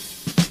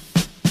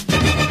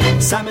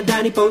 Sam and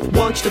Danny both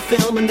watched a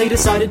film and they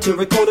decided to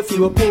record a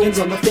few opinions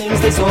on the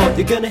things they saw.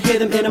 You're gonna hear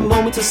them in a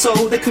moment or so.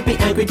 There could be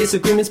angry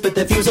disagreements, but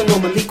their views are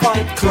normally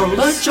quite close.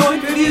 A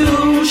joint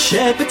review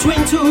shared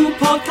between two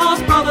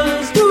podcast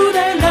brothers. Do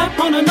they let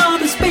one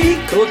another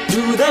speak, or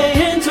do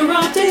they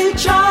interrupt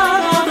each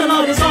other? The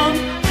light is on,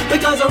 the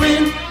guys are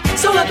in,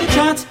 so let the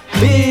chat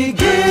begin.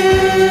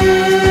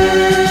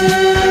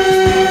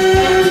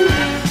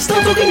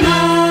 Start talking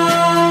now.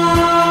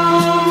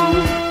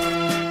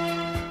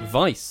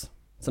 Vice.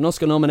 It's an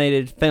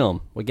Oscar-nominated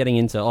film. We're getting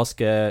into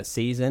Oscar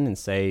season, and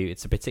so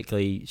it's a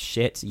particularly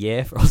shit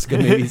year for Oscar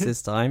movies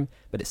this time.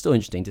 But it's still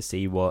interesting to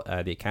see what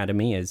the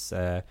Academy is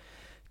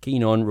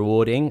keen on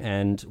rewarding.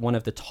 And one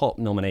of the top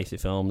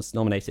nominated films,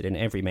 nominated in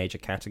every major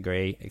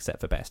category except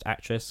for Best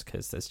Actress,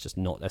 because there's just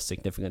not a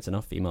significant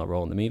enough female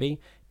role in the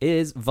movie,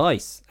 is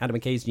Vice, Adam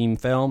McKay's new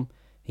film.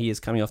 He is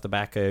coming off the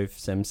back of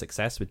some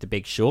success with The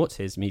Big Short,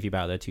 his movie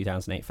about the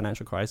 2008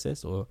 financial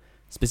crisis, or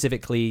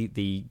specifically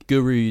the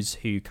gurus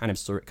who kind of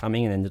saw it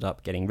coming and ended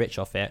up getting rich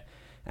off it.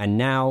 And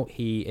now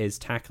he is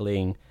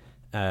tackling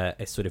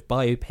a sort of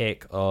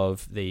biopic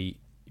of the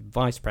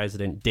vice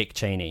president, Dick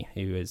Cheney,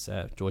 who is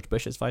George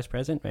Bush's vice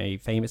president, very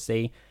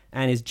famously,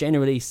 and is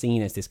generally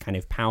seen as this kind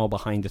of power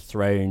behind the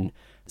throne,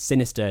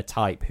 sinister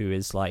type who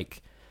is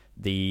like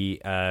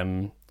the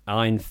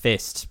iron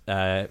fist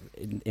inside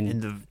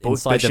the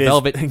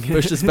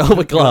Bush's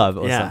velvet glove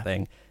or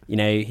something. You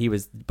know,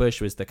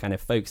 Bush was the kind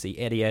of folksy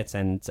idiot,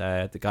 and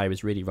the guy who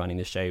was really running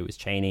the show was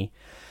Cheney.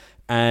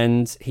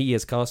 And he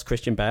has cast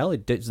Christian Bale.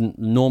 It doesn't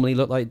normally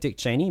look like Dick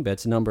Cheney,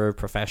 but a number of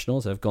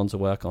professionals have gone to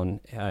work on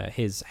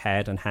his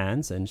head and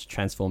hands and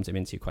transformed him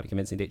into quite a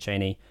convincing Dick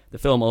Cheney. The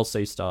film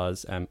also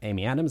stars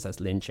Amy Adams as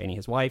Lynn Cheney,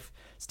 his wife,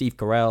 Steve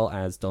Carell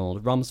as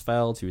Donald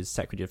Rumsfeld, who is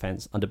Secretary of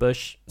Defense under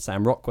Bush,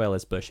 Sam Rockwell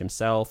as Bush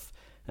himself,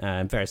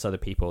 and various other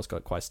people. It's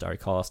got quite a starry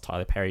cast.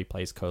 Tyler Perry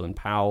plays Colin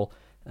Powell.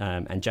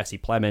 And Jesse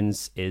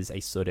Plemons is a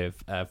sort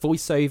of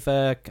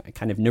voiceover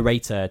kind of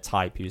narrator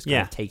type who's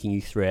kind of taking you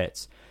through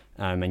it,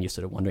 and you're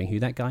sort of wondering who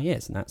that guy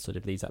is, and that sort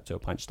of leads up to a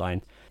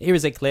punchline. Here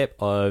is a clip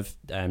of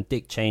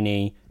Dick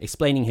Cheney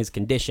explaining his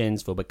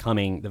conditions for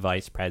becoming the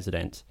vice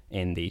president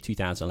in the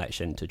 2000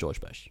 election to George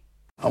Bush.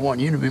 I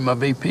want you to be my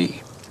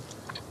VP.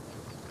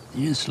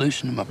 You're the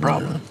solution to my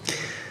problem.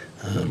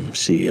 I'm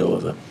CEO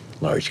of a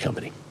large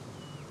company.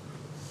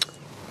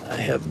 I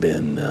have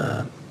been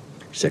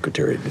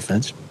Secretary of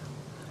Defense.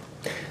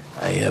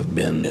 I have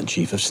been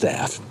Chief of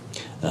Staff.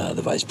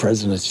 The vice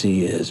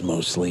presidency is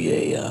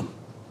mostly a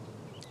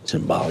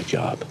symbolic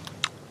job.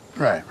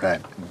 Right.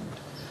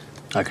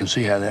 I can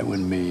see how that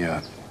wouldn't be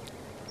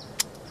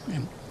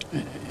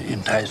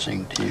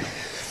enticing to you.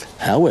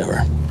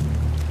 However,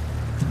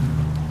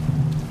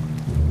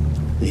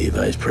 the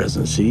vice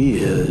presidency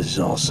is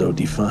also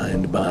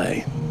defined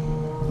by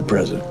the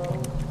president.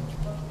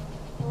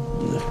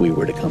 And if we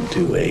were to come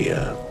to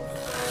a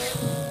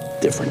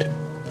different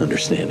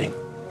understanding.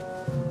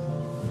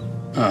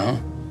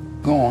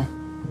 Go on.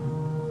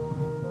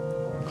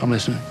 I'm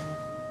listening.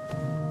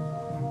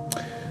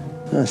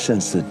 I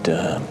sense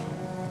that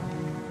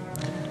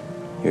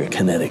you're a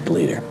kinetic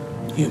leader.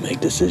 You make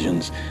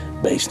decisions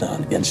based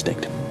on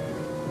instinct.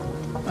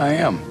 I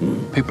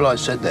am. People always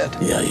said that.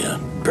 Yeah.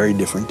 Very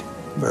different.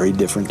 Very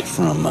different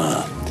from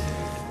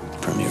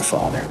your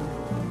father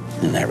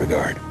in that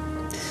regard.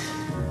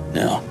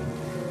 Now,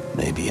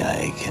 maybe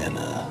I can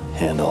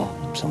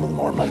handle some of the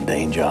more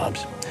mundane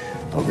jobs,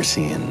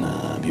 overseeing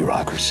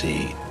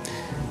bureaucracy,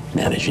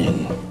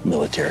 managing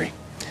military,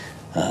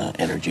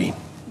 energy,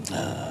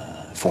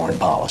 foreign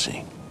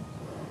policy.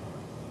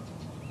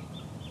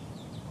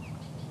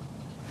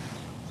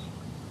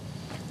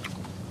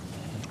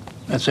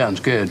 That sounds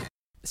good.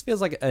 This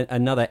feels like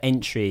another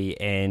entry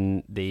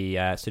in the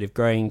sort of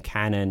growing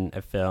canon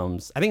of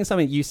films. I think it's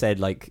something you said,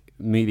 like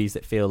movies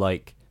that feel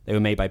like they were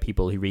made by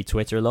people who read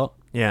Twitter a lot.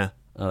 Yeah.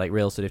 Like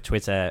real sort of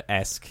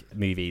Twitter-esque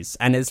movies.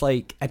 And it's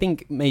like, I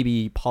think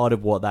maybe part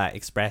of what that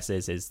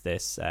expresses is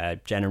this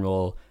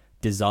general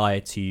desire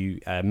to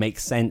make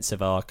sense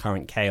of our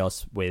current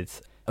chaos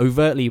with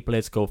overtly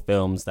political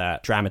films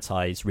that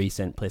dramatize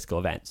recent political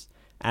events.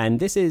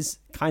 And this is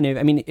kind of,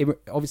 I mean, it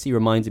obviously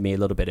reminded me a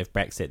little bit of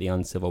Brexit, the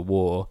Uncivil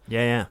War.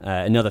 Yeah.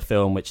 Another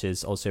film which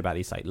is also about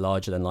these like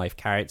larger-than-life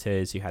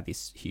characters who had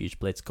this huge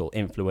political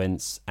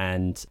influence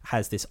and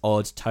has this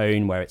odd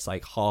tone where it's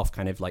like half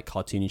kind of like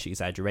cartoonish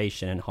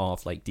exaggeration and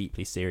half like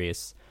deeply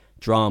serious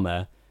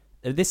drama.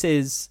 This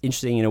is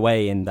interesting in a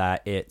way in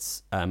that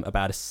it's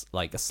about a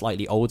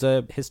slightly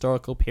older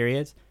historical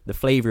period. The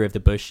flavor of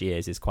the Bush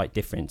years is quite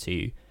different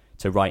to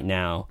right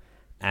now.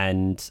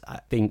 And I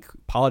think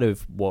part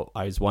of what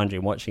I was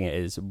wondering watching it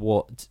is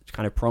what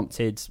kind of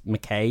prompted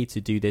McKay to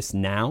do this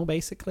now,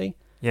 basically.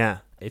 Yeah.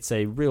 It's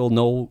a real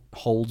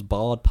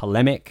no-holds-barred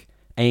polemic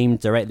aimed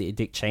directly at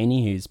Dick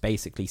Cheney, who's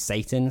basically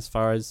Satan as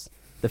far as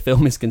the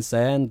film is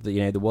concerned.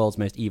 The world's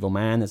most evil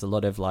man. There's a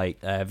lot of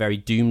very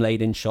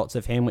doom-laden shots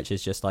of him, which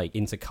is just like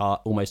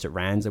intercut almost at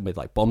random with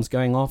like bombs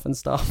going off and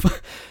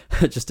stuff,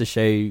 just to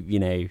show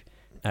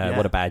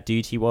what a bad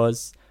dude he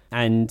was.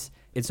 And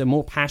it's a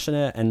more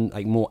passionate and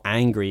like more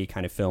angry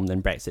kind of film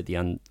than Brexit: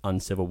 The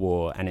Uncivil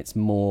War, and it's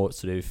more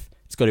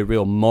it's got a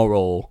real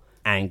moral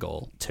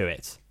angle to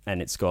it,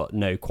 and it's got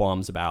no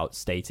qualms about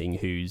stating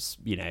who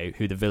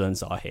the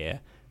villains are here,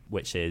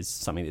 which is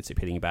something that's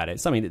appealing about it.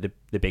 It's something that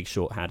the Big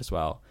Short had as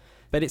well.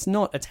 But it's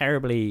not a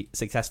terribly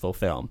successful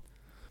film.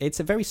 It's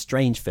a very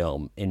strange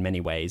film in many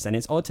ways, and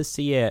it's odd to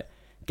see it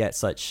get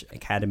such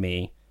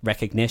Academy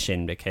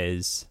recognition,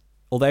 because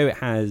although it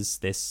has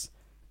this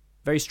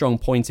very strong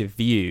point of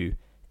view,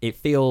 it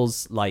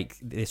feels like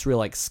this real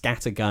like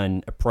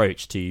scattergun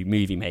approach to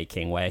movie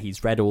making, where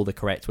he's read all the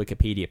correct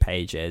Wikipedia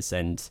pages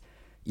and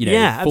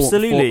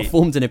absolutely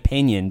formed an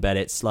opinion, but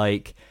it's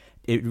like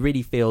it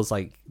really feels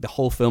like the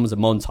whole film is a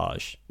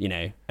montage.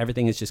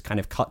 Everything is just kind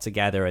of cut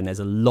together, and there's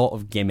a lot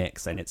of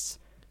gimmicks, and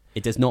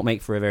it does not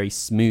make for a very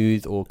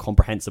smooth or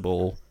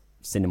comprehensible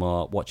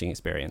cinema watching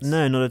experience.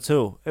 No, not at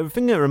all. The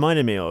thing that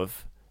reminded me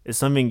of is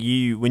something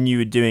when you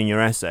were doing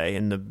your essay,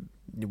 in the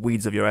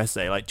weeds of your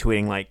essay, like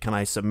tweeting, like, can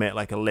I submit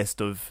like a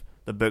list of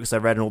the books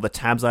I've read and all the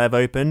tabs I have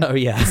open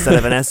instead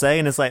of an essay?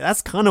 And it's like,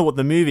 that's kind of what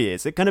the movie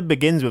is. It kind of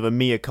begins with a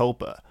mea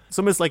culpa. It's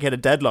almost like at a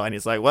deadline.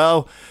 It's like,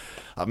 well,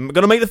 I'm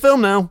going to make the film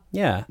now.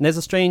 Yeah. And there's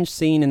a strange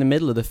scene in the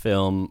middle of the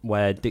film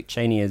where Dick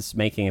Cheney is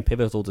making a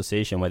pivotal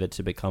decision whether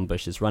to become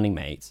Bush's running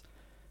mate.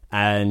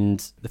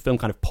 And the film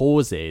kind of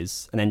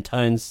pauses and then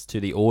turns to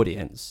the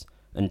audience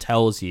and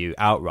tells you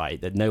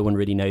outright that no one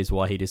really knows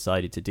why he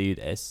decided to do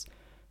this,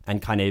 and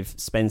kind of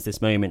spends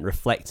this moment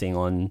reflecting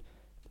on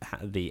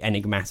the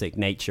enigmatic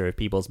nature of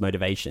people's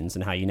motivations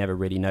and how you never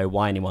really know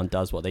why anyone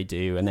does what they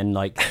do. And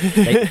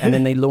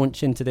then they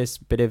launch into this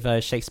bit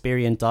of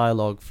Shakespearean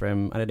dialogue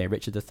from, I don't know,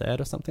 Richard III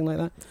or something like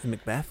that.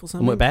 Macbeth or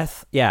something?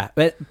 Macbeth, yeah.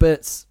 But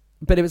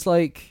it was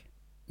like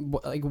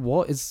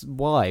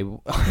why?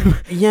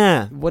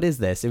 Yeah. What is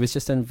this? It was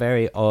just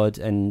very odd,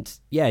 and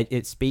yeah,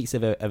 it speaks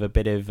of a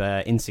bit of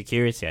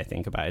insecurity, I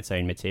think, about its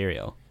own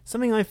material.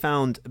 Something I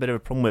found a bit of a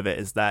problem with it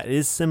is that it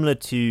is similar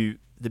to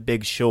The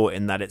Big Short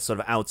in that it's sort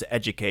of out to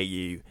educate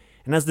you,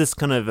 and has this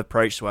kind of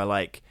approach where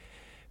like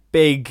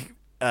big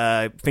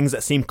things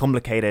that seem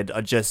complicated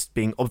are just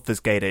being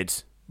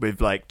obfuscated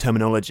with like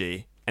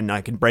terminology, and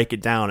I can break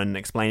it down and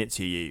explain it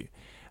to you.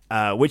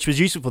 Which was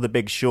useful for The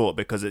Big Short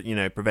because it,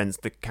 prevents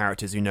the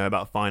characters who know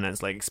about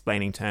finance, like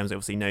explaining terms they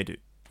obviously know.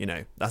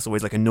 That's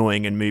always like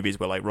annoying in movies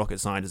where like rocket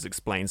scientists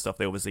explain stuff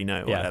they obviously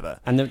know or whatever.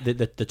 And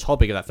the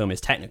topic of that film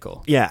is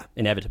technical. Yeah.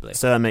 Inevitably.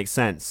 So that makes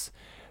sense.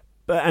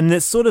 And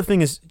this sort of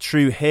thing is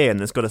true here, and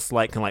there's got a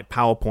slight kind of like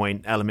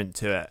PowerPoint element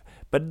to it.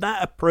 But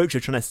that approach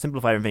of trying to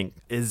simplify everything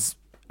is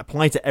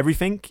applied to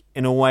everything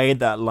in a way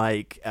that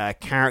like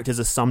characters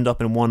are summed up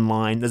in one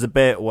line. There's a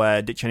bit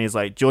where Dick Cheney is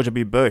like, George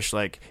W. Bush,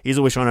 like he's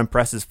always trying to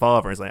impress his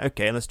father. He's like,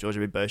 okay, that's George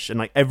W. Bush, and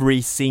like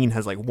every scene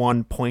has like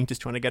one point he's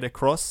trying to get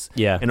across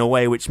in a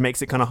way which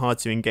makes it kind of hard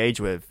to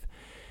engage with.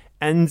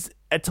 And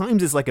at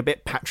times it's like a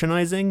bit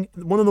patronizing.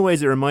 One of the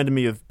ways it reminded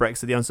me of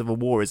Brexit: The Uncivil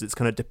War is its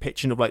kind of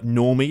depiction of like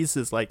normies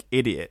as like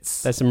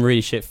idiots. There's some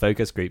really shit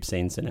focus group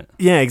scenes in it.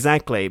 Yeah,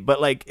 exactly. But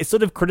like it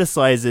sort of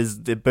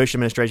criticizes the Bush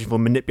administration for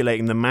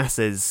manipulating the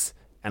masses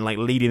and like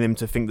leading them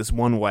to think this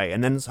one way,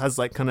 and then it has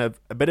like kind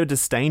of a bit of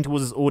disdain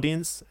towards its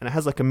audience, and it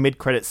has like a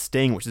mid-credit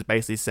sting which is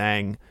basically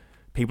saying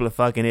people are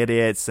fucking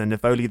idiots, and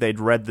if only they'd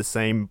read the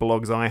same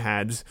blogs I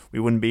had, we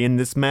wouldn't be in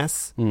this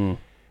mess.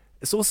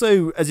 It's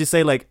also, as you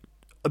say, like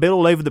a bit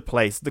all over the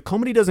place. The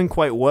comedy doesn't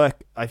quite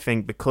work, I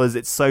think, because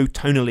it's so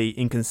tonally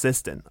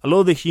inconsistent. A lot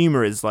of the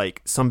humor is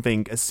like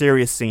a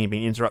serious scene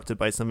being interrupted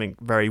by something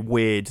very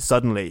weird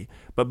suddenly,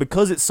 but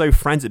because it's so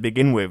frantic to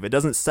begin with, it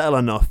doesn't settle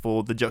enough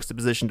for the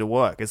juxtaposition to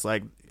work. It's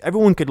like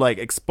everyone could like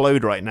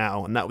explode right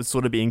now, and that would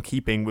sort of be in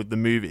keeping with the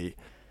movie.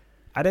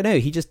 I don't know,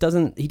 he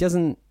doesn't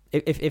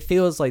it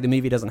feels like the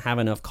movie doesn't have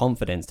enough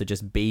confidence to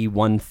just be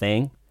one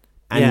thing.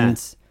 And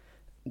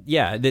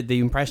yeah, the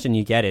impression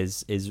you get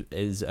is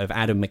of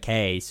Adam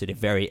McKay sort of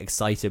very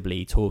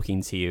excitably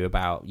talking to you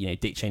about,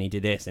 Dick Cheney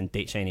did this and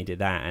Dick Cheney did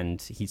that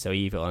and he's so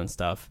evil and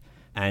stuff,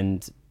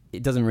 and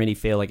it doesn't really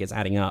feel like it's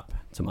adding up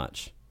to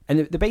much. And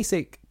the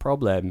basic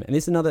problem, and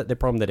this is the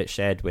problem that it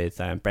shared with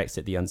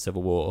Brexit: The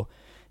Uncivil War,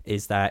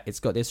 is that it's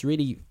got this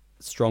really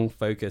strong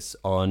focus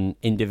on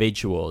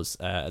individuals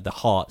at the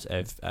heart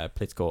of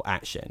political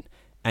action,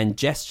 and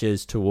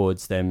gestures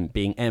towards them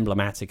being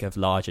emblematic of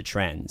larger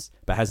trends,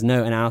 but has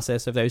no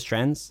analysis of those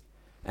trends.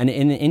 And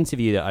in the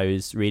interview that I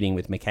was reading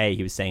with McKay,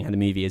 he was saying how the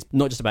movie is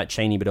not just about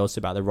Cheney, but also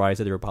about the rise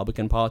of the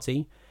Republican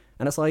Party.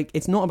 And it's like,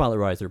 it's not about the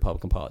rise of the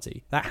Republican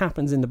Party. That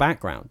happens in the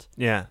background.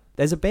 Yeah.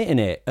 There's a bit in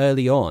it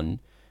early on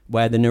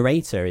where the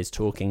narrator is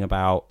talking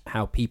about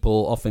how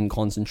people often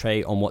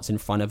concentrate on what's in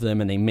front of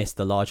them and they miss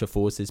the larger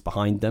forces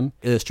behind them,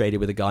 illustrated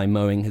with a guy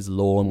mowing his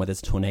lawn where there's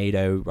a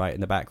tornado right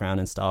in the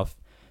background and stuff.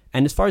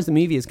 And as far as the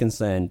movie is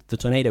concerned, the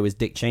tornado is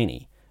Dick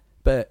Cheney.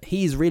 but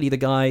he's really the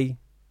guy.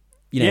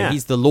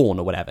 He's the lawn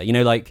or whatever.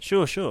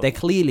 Sure. There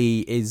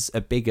clearly is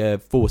a bigger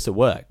force at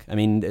work. I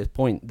mean, the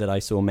point that I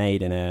saw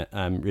made in a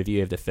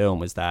review of the film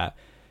was that,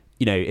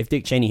 if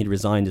Dick Cheney had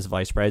resigned as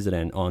vice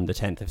president on the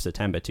 10th of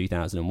September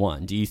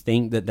 2001, do you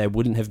think that there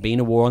wouldn't have been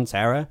a war on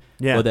terror?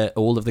 Yeah. Or that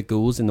all of the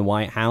ghouls in the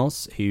White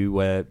House who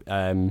were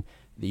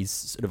these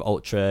sort of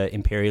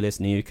ultra-imperialist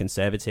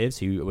neoconservatives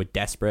who were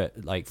desperate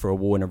for a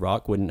war in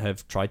Iraq wouldn't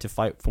have tried to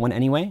fight for one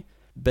anyway?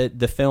 But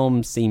the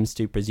film seems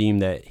to presume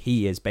that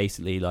he is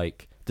basically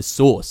the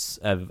source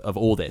of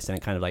all this, and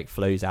it kind of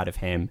flows out of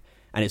him,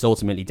 and it's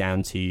ultimately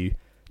down to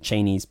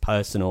Cheney's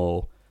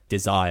personal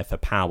desire for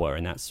power,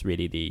 and that's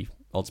really the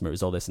ultimate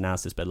result of this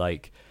analysis. But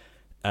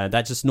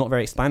that's just not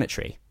very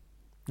explanatory.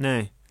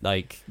 No.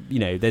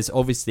 There's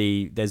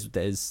obviously there's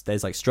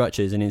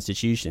structures and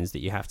institutions that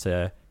you have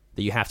to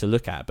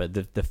look at,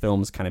 but the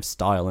film's kind of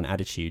style and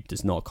attitude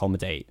does not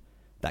accommodate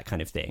that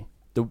kind of thing.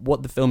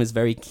 What the film is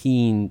very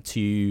keen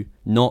to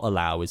not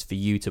allow is for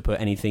you to put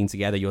anything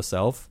together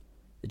yourself.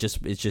 It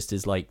just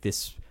is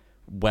this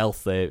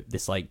wealth of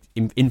this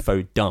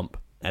info dump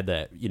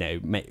that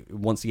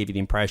wants to give you the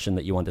impression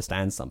that you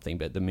understand something,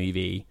 but the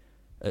movie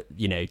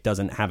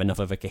doesn't have enough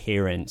of a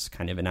coherent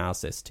kind of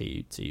analysis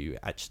to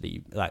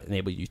actually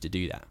enable you to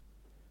do that.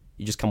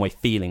 You just come away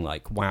feeling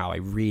wow, I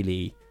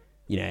really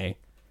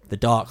the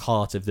dark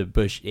heart of the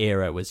Bush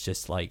era was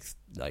just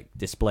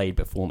displayed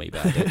before me,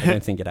 but I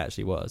don't think it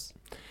actually was.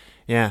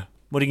 Yeah.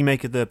 What do you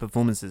make of the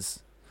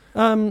performances?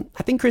 I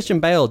think Christian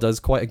Bale does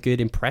quite a good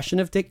impression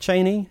of Dick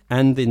Cheney,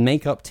 and the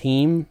makeup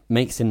team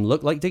makes him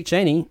look like Dick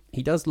Cheney.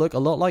 He does look a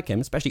lot like him,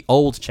 especially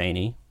old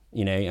Cheney.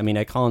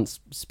 I can't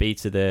speak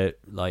to the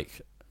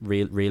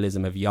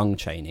realism of young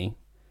Cheney.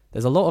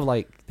 There's a lot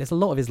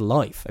of his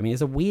life. I mean,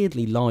 there's a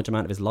weirdly large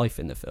amount of his life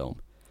in the film,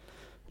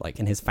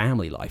 in his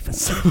family life and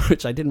stuff,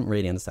 which I didn't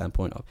really understand the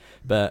point of.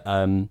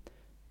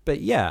 But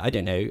yeah, I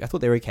don't know. I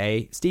thought they were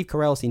okay. Steve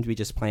Carell seemed to be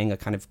just playing a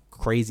kind of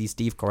crazy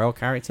Steve Carell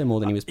character more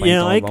than he was playing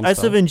Donald Rumsfeld. I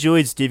sort of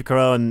enjoyed Steve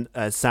Carell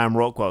and Sam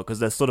Rockwell because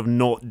they're sort of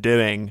not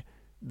doing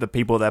the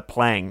people they're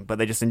playing, but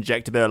they just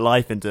inject a bit of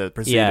life into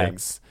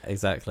proceedings. Yeah,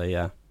 exactly,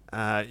 yeah.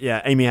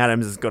 Amy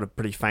Adams has got a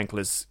pretty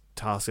thankless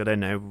task. I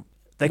don't know.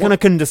 They kind of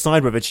couldn't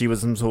decide whether she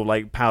was some sort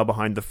of power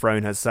behind the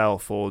throne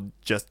herself or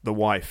just the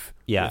wife.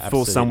 Yeah, absolutely.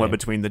 Falls somewhere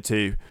between the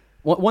two.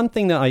 One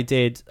thing that I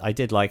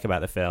did like about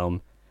the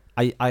film,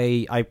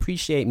 I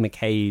appreciate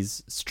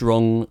McKay's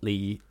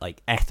strongly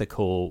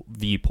ethical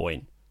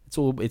viewpoint.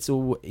 It's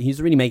all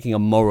he's really making a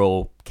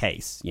moral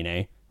case,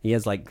 He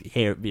has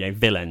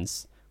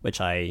villains,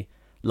 which I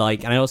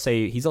like, and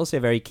he's also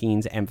very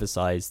keen to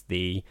emphasize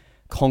the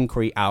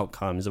concrete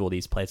outcomes of all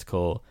these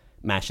political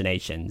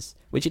machinations,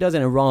 which he does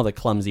in a rather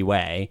clumsy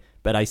way,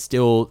 but I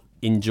still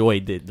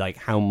enjoyed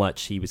how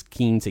much he was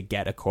keen to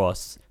get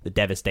across the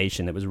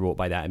devastation that was wrought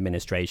by that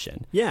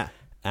administration. Yeah.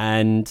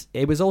 And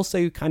it was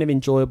also kind of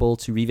enjoyable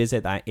to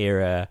revisit that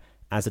era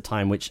as a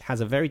time which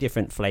has a very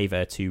different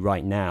flavor to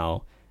right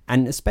now.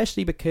 And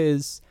especially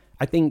because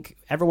I think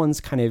everyone's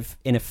kind of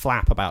in a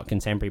flap about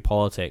contemporary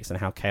politics and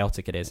how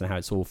chaotic it is and how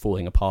it's all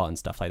falling apart and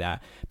stuff like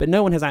that. But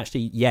no one has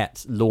actually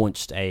yet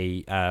launched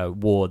a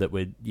war that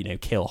would,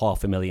 kill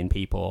 500,000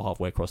 people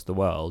halfway across the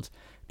world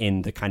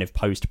in the kind of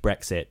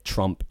post-Brexit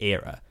Trump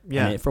era.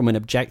 Yeah. And from an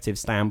objective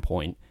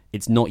standpoint,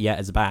 it's not yet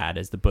as bad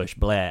as the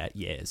Bush-Blair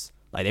years.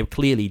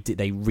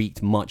 They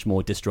wreaked much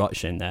more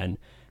destruction than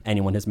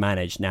anyone has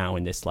managed now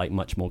in this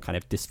much more kind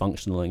of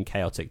dysfunctional and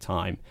chaotic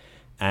time.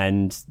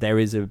 And there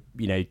is a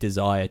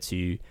desire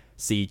to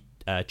see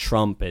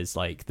Trump as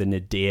the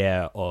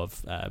nadir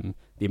of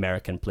the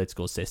American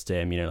political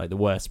system, the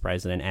worst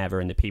president ever,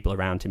 and the people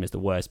around him as the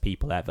worst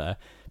people ever.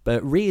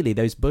 But really,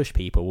 those Bush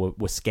people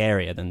were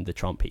scarier than the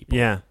Trump people.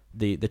 Yeah,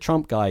 the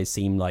Trump guys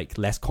seem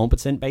less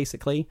competent,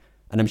 basically,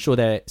 and I'm sure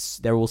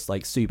they're all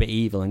super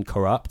evil and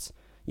corrupt.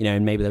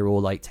 And maybe they're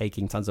all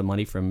taking tons of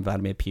money from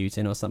Vladimir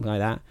Putin or something like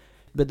that.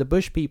 But the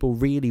Bush people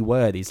really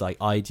were these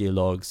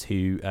ideologues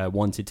who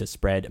wanted to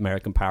spread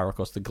American power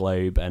across the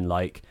globe and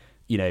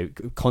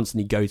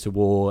constantly go to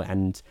war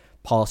and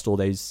passed all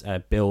those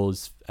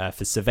bills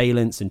for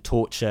surveillance and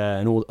torture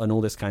and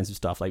all this kinds of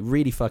stuff,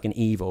 really fucking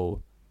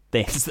evil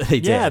things that they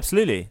did. Yeah,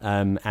 absolutely.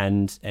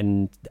 And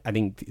I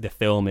think the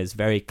film is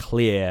very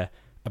clear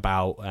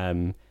about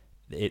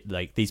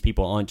these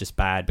people aren't just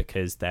bad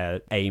because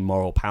they're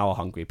amoral, power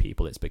hungry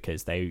people. It's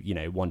because they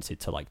wanted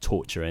to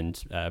torture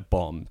and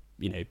bomb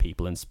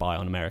people and spy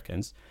on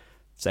Americans.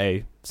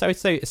 So I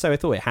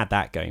thought it had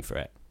that going for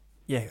it.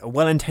 Yeah, a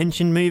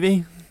well-intentioned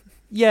movie.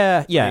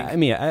 Yeah. I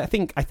mean, I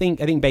think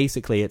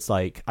basically it's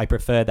I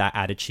prefer that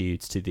attitude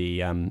to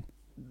the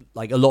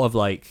a lot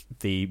of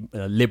the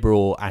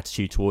liberal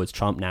attitude towards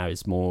Trump now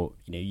is more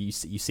you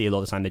see a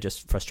lot of the time they're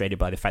just frustrated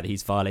by the fact that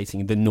he's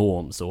violating the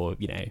norms or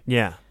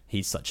yeah.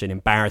 He's such an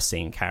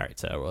embarrassing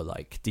character, or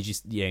did you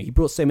he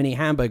brought so many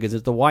hamburgers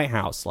at the White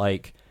House,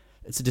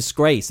 it's a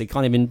disgrace. They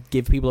can't even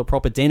give people a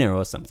proper dinner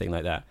or something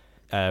like that.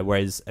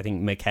 Whereas I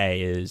think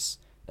McKay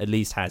at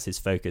least has his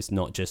focus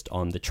not just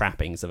on the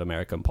trappings of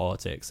American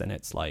politics, and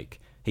it's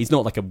he's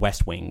not like a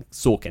West Wing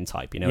Sorkin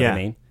type, you know what Yeah. I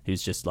mean?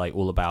 Who's just like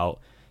all about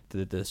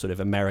the sort of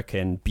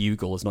American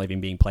bugle is not even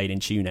being played in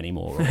tune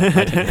anymore. Or,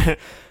 I don't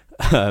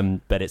know.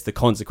 But it's the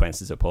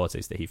consequences of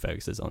politics that he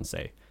focuses on.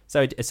 So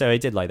I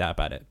did like that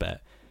about it.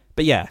 But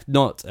yeah,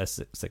 not a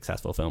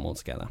successful film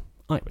altogether,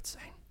 I would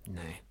say.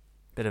 No,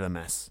 bit of a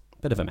mess.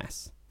 Bit of a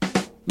mess.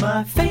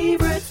 My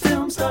favorite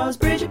film stars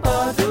Bridget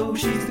Bardot.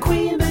 She's the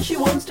queen, but she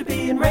wants to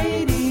be in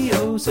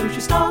radio. So she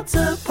starts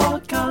a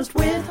podcast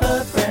with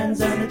her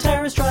friends, and the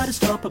terrorists try to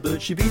stop her,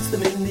 but she beats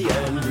them in the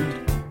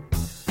end.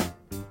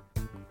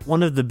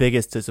 One of the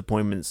biggest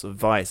disappointments of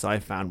Vice I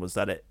found was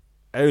that it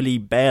only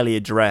barely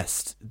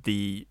addressed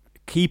the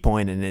key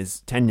point in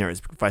his tenure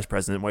as vice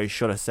president, where he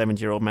shot a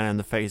 70-year-old man in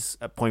the face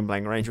at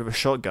point-blank range with a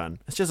shotgun.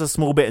 It's just a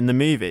small bit in the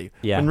movie.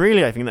 Yeah. And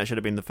really, I think that should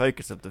have been the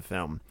focus of the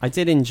film. I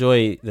did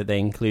enjoy that they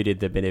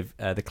included the bit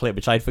of the clip,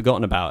 which I'd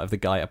forgotten about, of the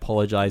guy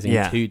apologizing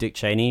to Dick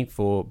Cheney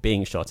for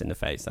being shot in the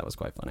face. That was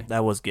quite funny.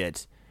 That was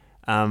good.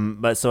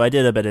 But so I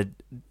did a bit of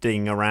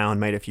digging around,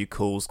 made a few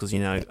calls, because,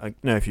 I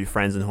know a few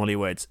friends in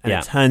Hollywood. And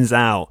it turns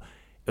out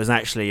it was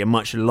actually a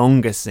much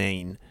longer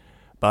scene.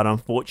 But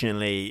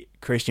unfortunately,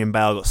 Christian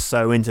Bale got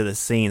so into the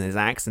scene, his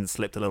accent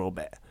slipped a little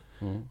bit.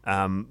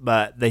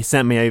 But they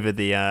sent me over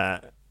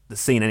the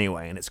scene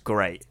anyway, and it's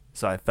great.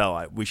 So I felt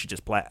like we should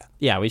just play it.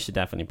 Yeah, we should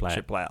definitely play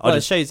it. Well,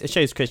 it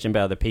shows Christian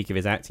Bale the peak of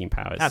his acting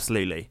powers.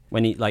 Absolutely.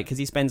 When he because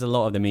he spends a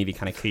lot of the movie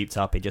kind of cooped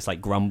up, he just like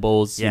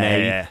grumbles. He's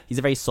a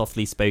very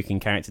softly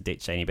spoken character, Dick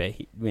Cheney, but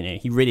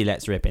he really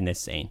lets rip in this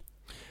scene.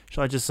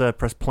 Shall I just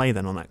press play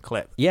then on that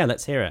clip? Yeah,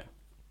 let's hear it.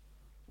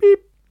 Beep.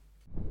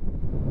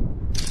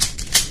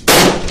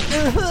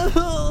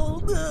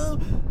 Oh, no.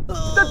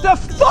 What the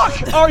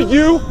fuck are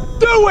you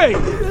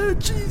doing?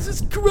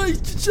 Jesus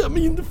Christ, you shot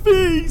me in the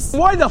face.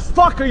 Why the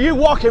fuck are you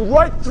walking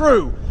right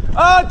through?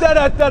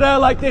 Da-da-da-da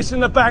like this in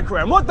the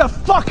background. What the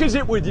fuck is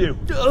it with you?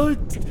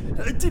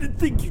 I didn't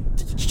think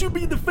you'd shoot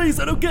me in the face.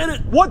 I don't get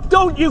it. What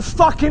don't you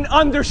fucking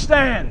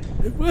understand?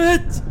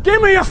 What?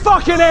 Give me a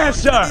fucking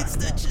answer.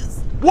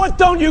 What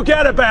don't you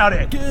get about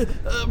it?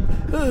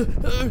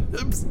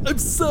 I'm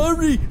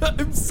sorry.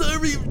 I'm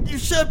sorry you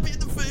shot me in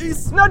the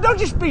face. No, don't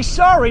just be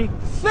sorry.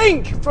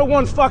 Think for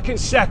one fucking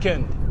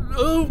second.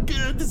 Oh,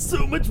 God, there's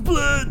so much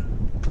blood.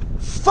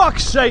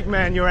 Fuck's sake,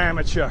 man, you're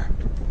amateur.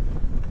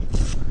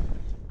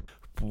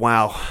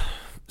 Wow.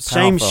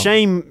 Shame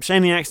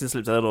the accent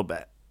slipped a little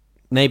bit.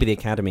 Maybe the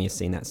Academy has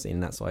seen that scene,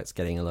 and that's why it's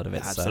getting a lot of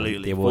its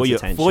Absolutely. the awards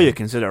attention. For your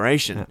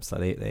consideration.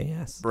 Absolutely,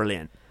 yes.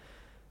 Brilliant.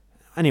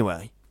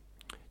 Anyway,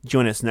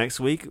 join us next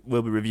week.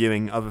 We'll be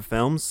reviewing other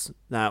films.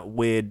 That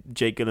weird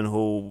Jake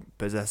Gyllenhaal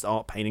possessed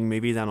art painting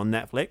movie down on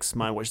Netflix.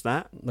 Might watch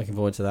that. Looking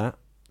forward to that.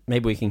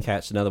 Maybe we can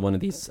catch another one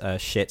of these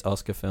shit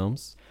Oscar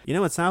films. You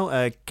know what's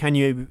out? Can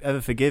You Ever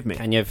Forgive Me?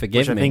 Can You Ever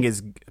Forgive Me? Which I think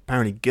is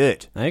apparently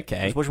good.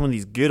 Okay. Let's watch one of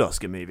these good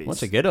Oscar movies.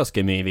 What's a good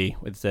Oscar movie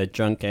with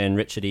drunken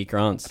Richard E.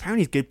 Grant?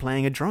 Apparently he's good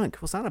playing a drunk.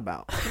 What's that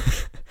about?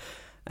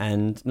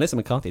 And Melissa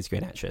McCarthy's a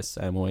great actress.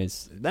 I'm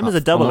always... Them as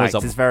a double act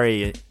is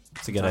very...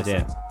 It's a good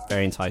idea.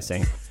 Very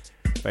enticing.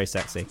 Very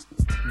sexy.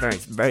 Very,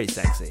 very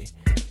sexy.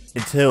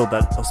 Until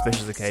that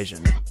auspicious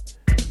occasion.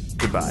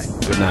 Goodbye.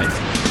 Good night.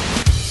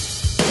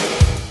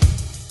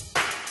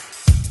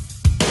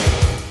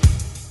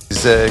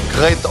 It's a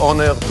great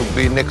honor to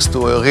be next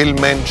to a real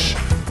mensch,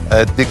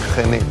 Dick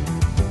Cheney.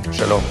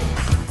 Shalom.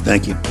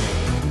 Thank you.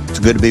 It's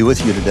good to be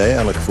with you today.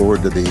 I look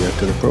forward to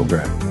the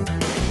program.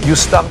 You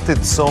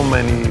started so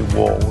many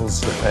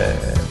wars,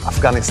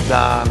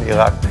 Afghanistan,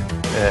 Iraq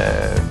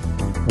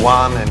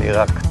 1 and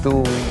Iraq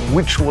 2.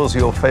 Which was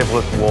your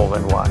favorite war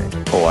and why?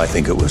 Oh, I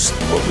think it was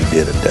what we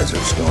did at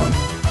Desert Storm.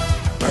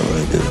 I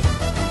really do.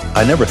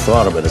 I never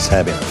thought of it as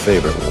having a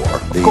favorite war.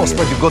 Of course,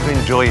 but you got to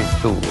enjoy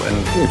it too.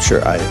 And sure,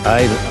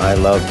 I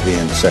love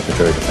being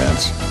Secretary of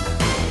Defense,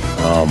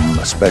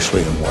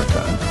 especially in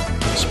wartime,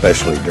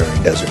 especially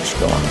during Desert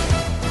Storm.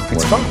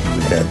 It's fun.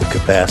 We had the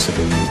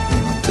capacity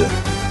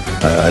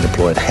I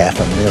deployed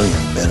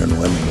 500,000 men and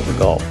women to the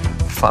Gulf.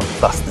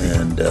 Fantastic.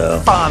 And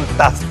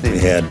fantastic. We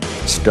had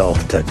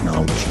stealth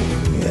technology.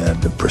 We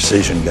had the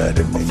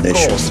precision-guided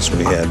munitions.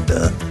 We had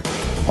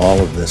all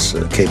of this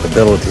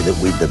capability that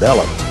we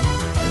developed.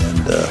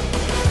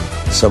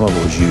 And some of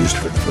it was used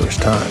for the first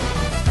time.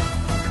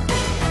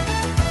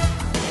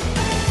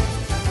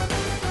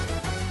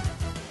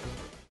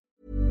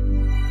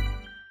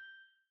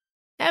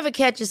 Ever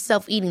catch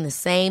yourself eating the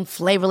same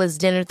flavorless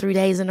dinner 3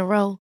 days in a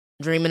row?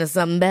 Dreaming of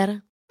something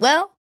better?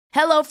 Well,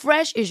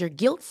 HelloFresh is your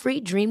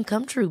guilt-free dream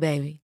come true,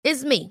 baby.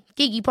 It's me,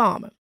 Keke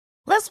Palmer.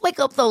 Let's wake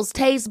up those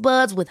taste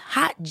buds with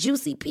hot,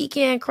 juicy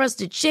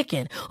pecan-crusted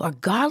chicken or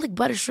garlic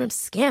butter shrimp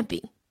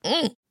scampi.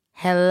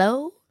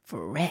 Hello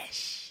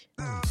Fresh.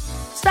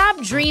 Stop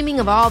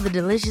dreaming of all the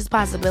delicious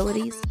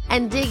possibilities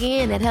and dig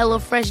in at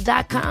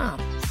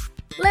HelloFresh.com.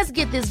 Let's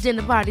get this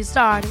dinner party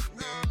started.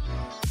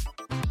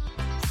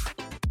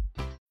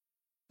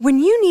 When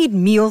you need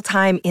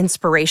mealtime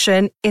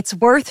inspiration, it's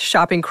worth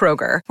shopping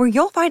Kroger, where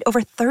you'll find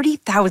over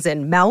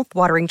 30,000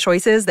 mouth-watering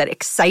choices that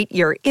excite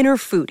your inner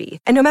foodie.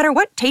 And no matter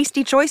what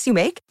tasty choice you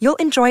make, you'll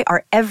enjoy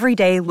our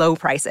everyday low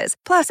prices,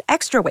 plus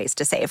extra ways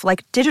to save,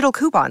 like digital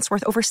coupons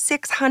worth over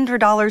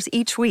 $600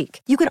 each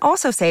week. You can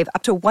also save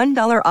up to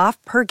 $1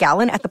 off per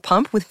gallon at the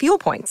pump with fuel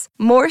points.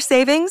 More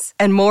savings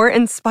and more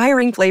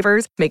inspiring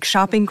flavors make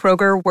shopping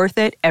Kroger worth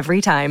it every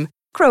time.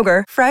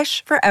 Kroger,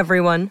 fresh for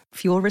everyone.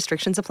 Fuel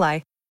restrictions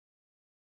apply.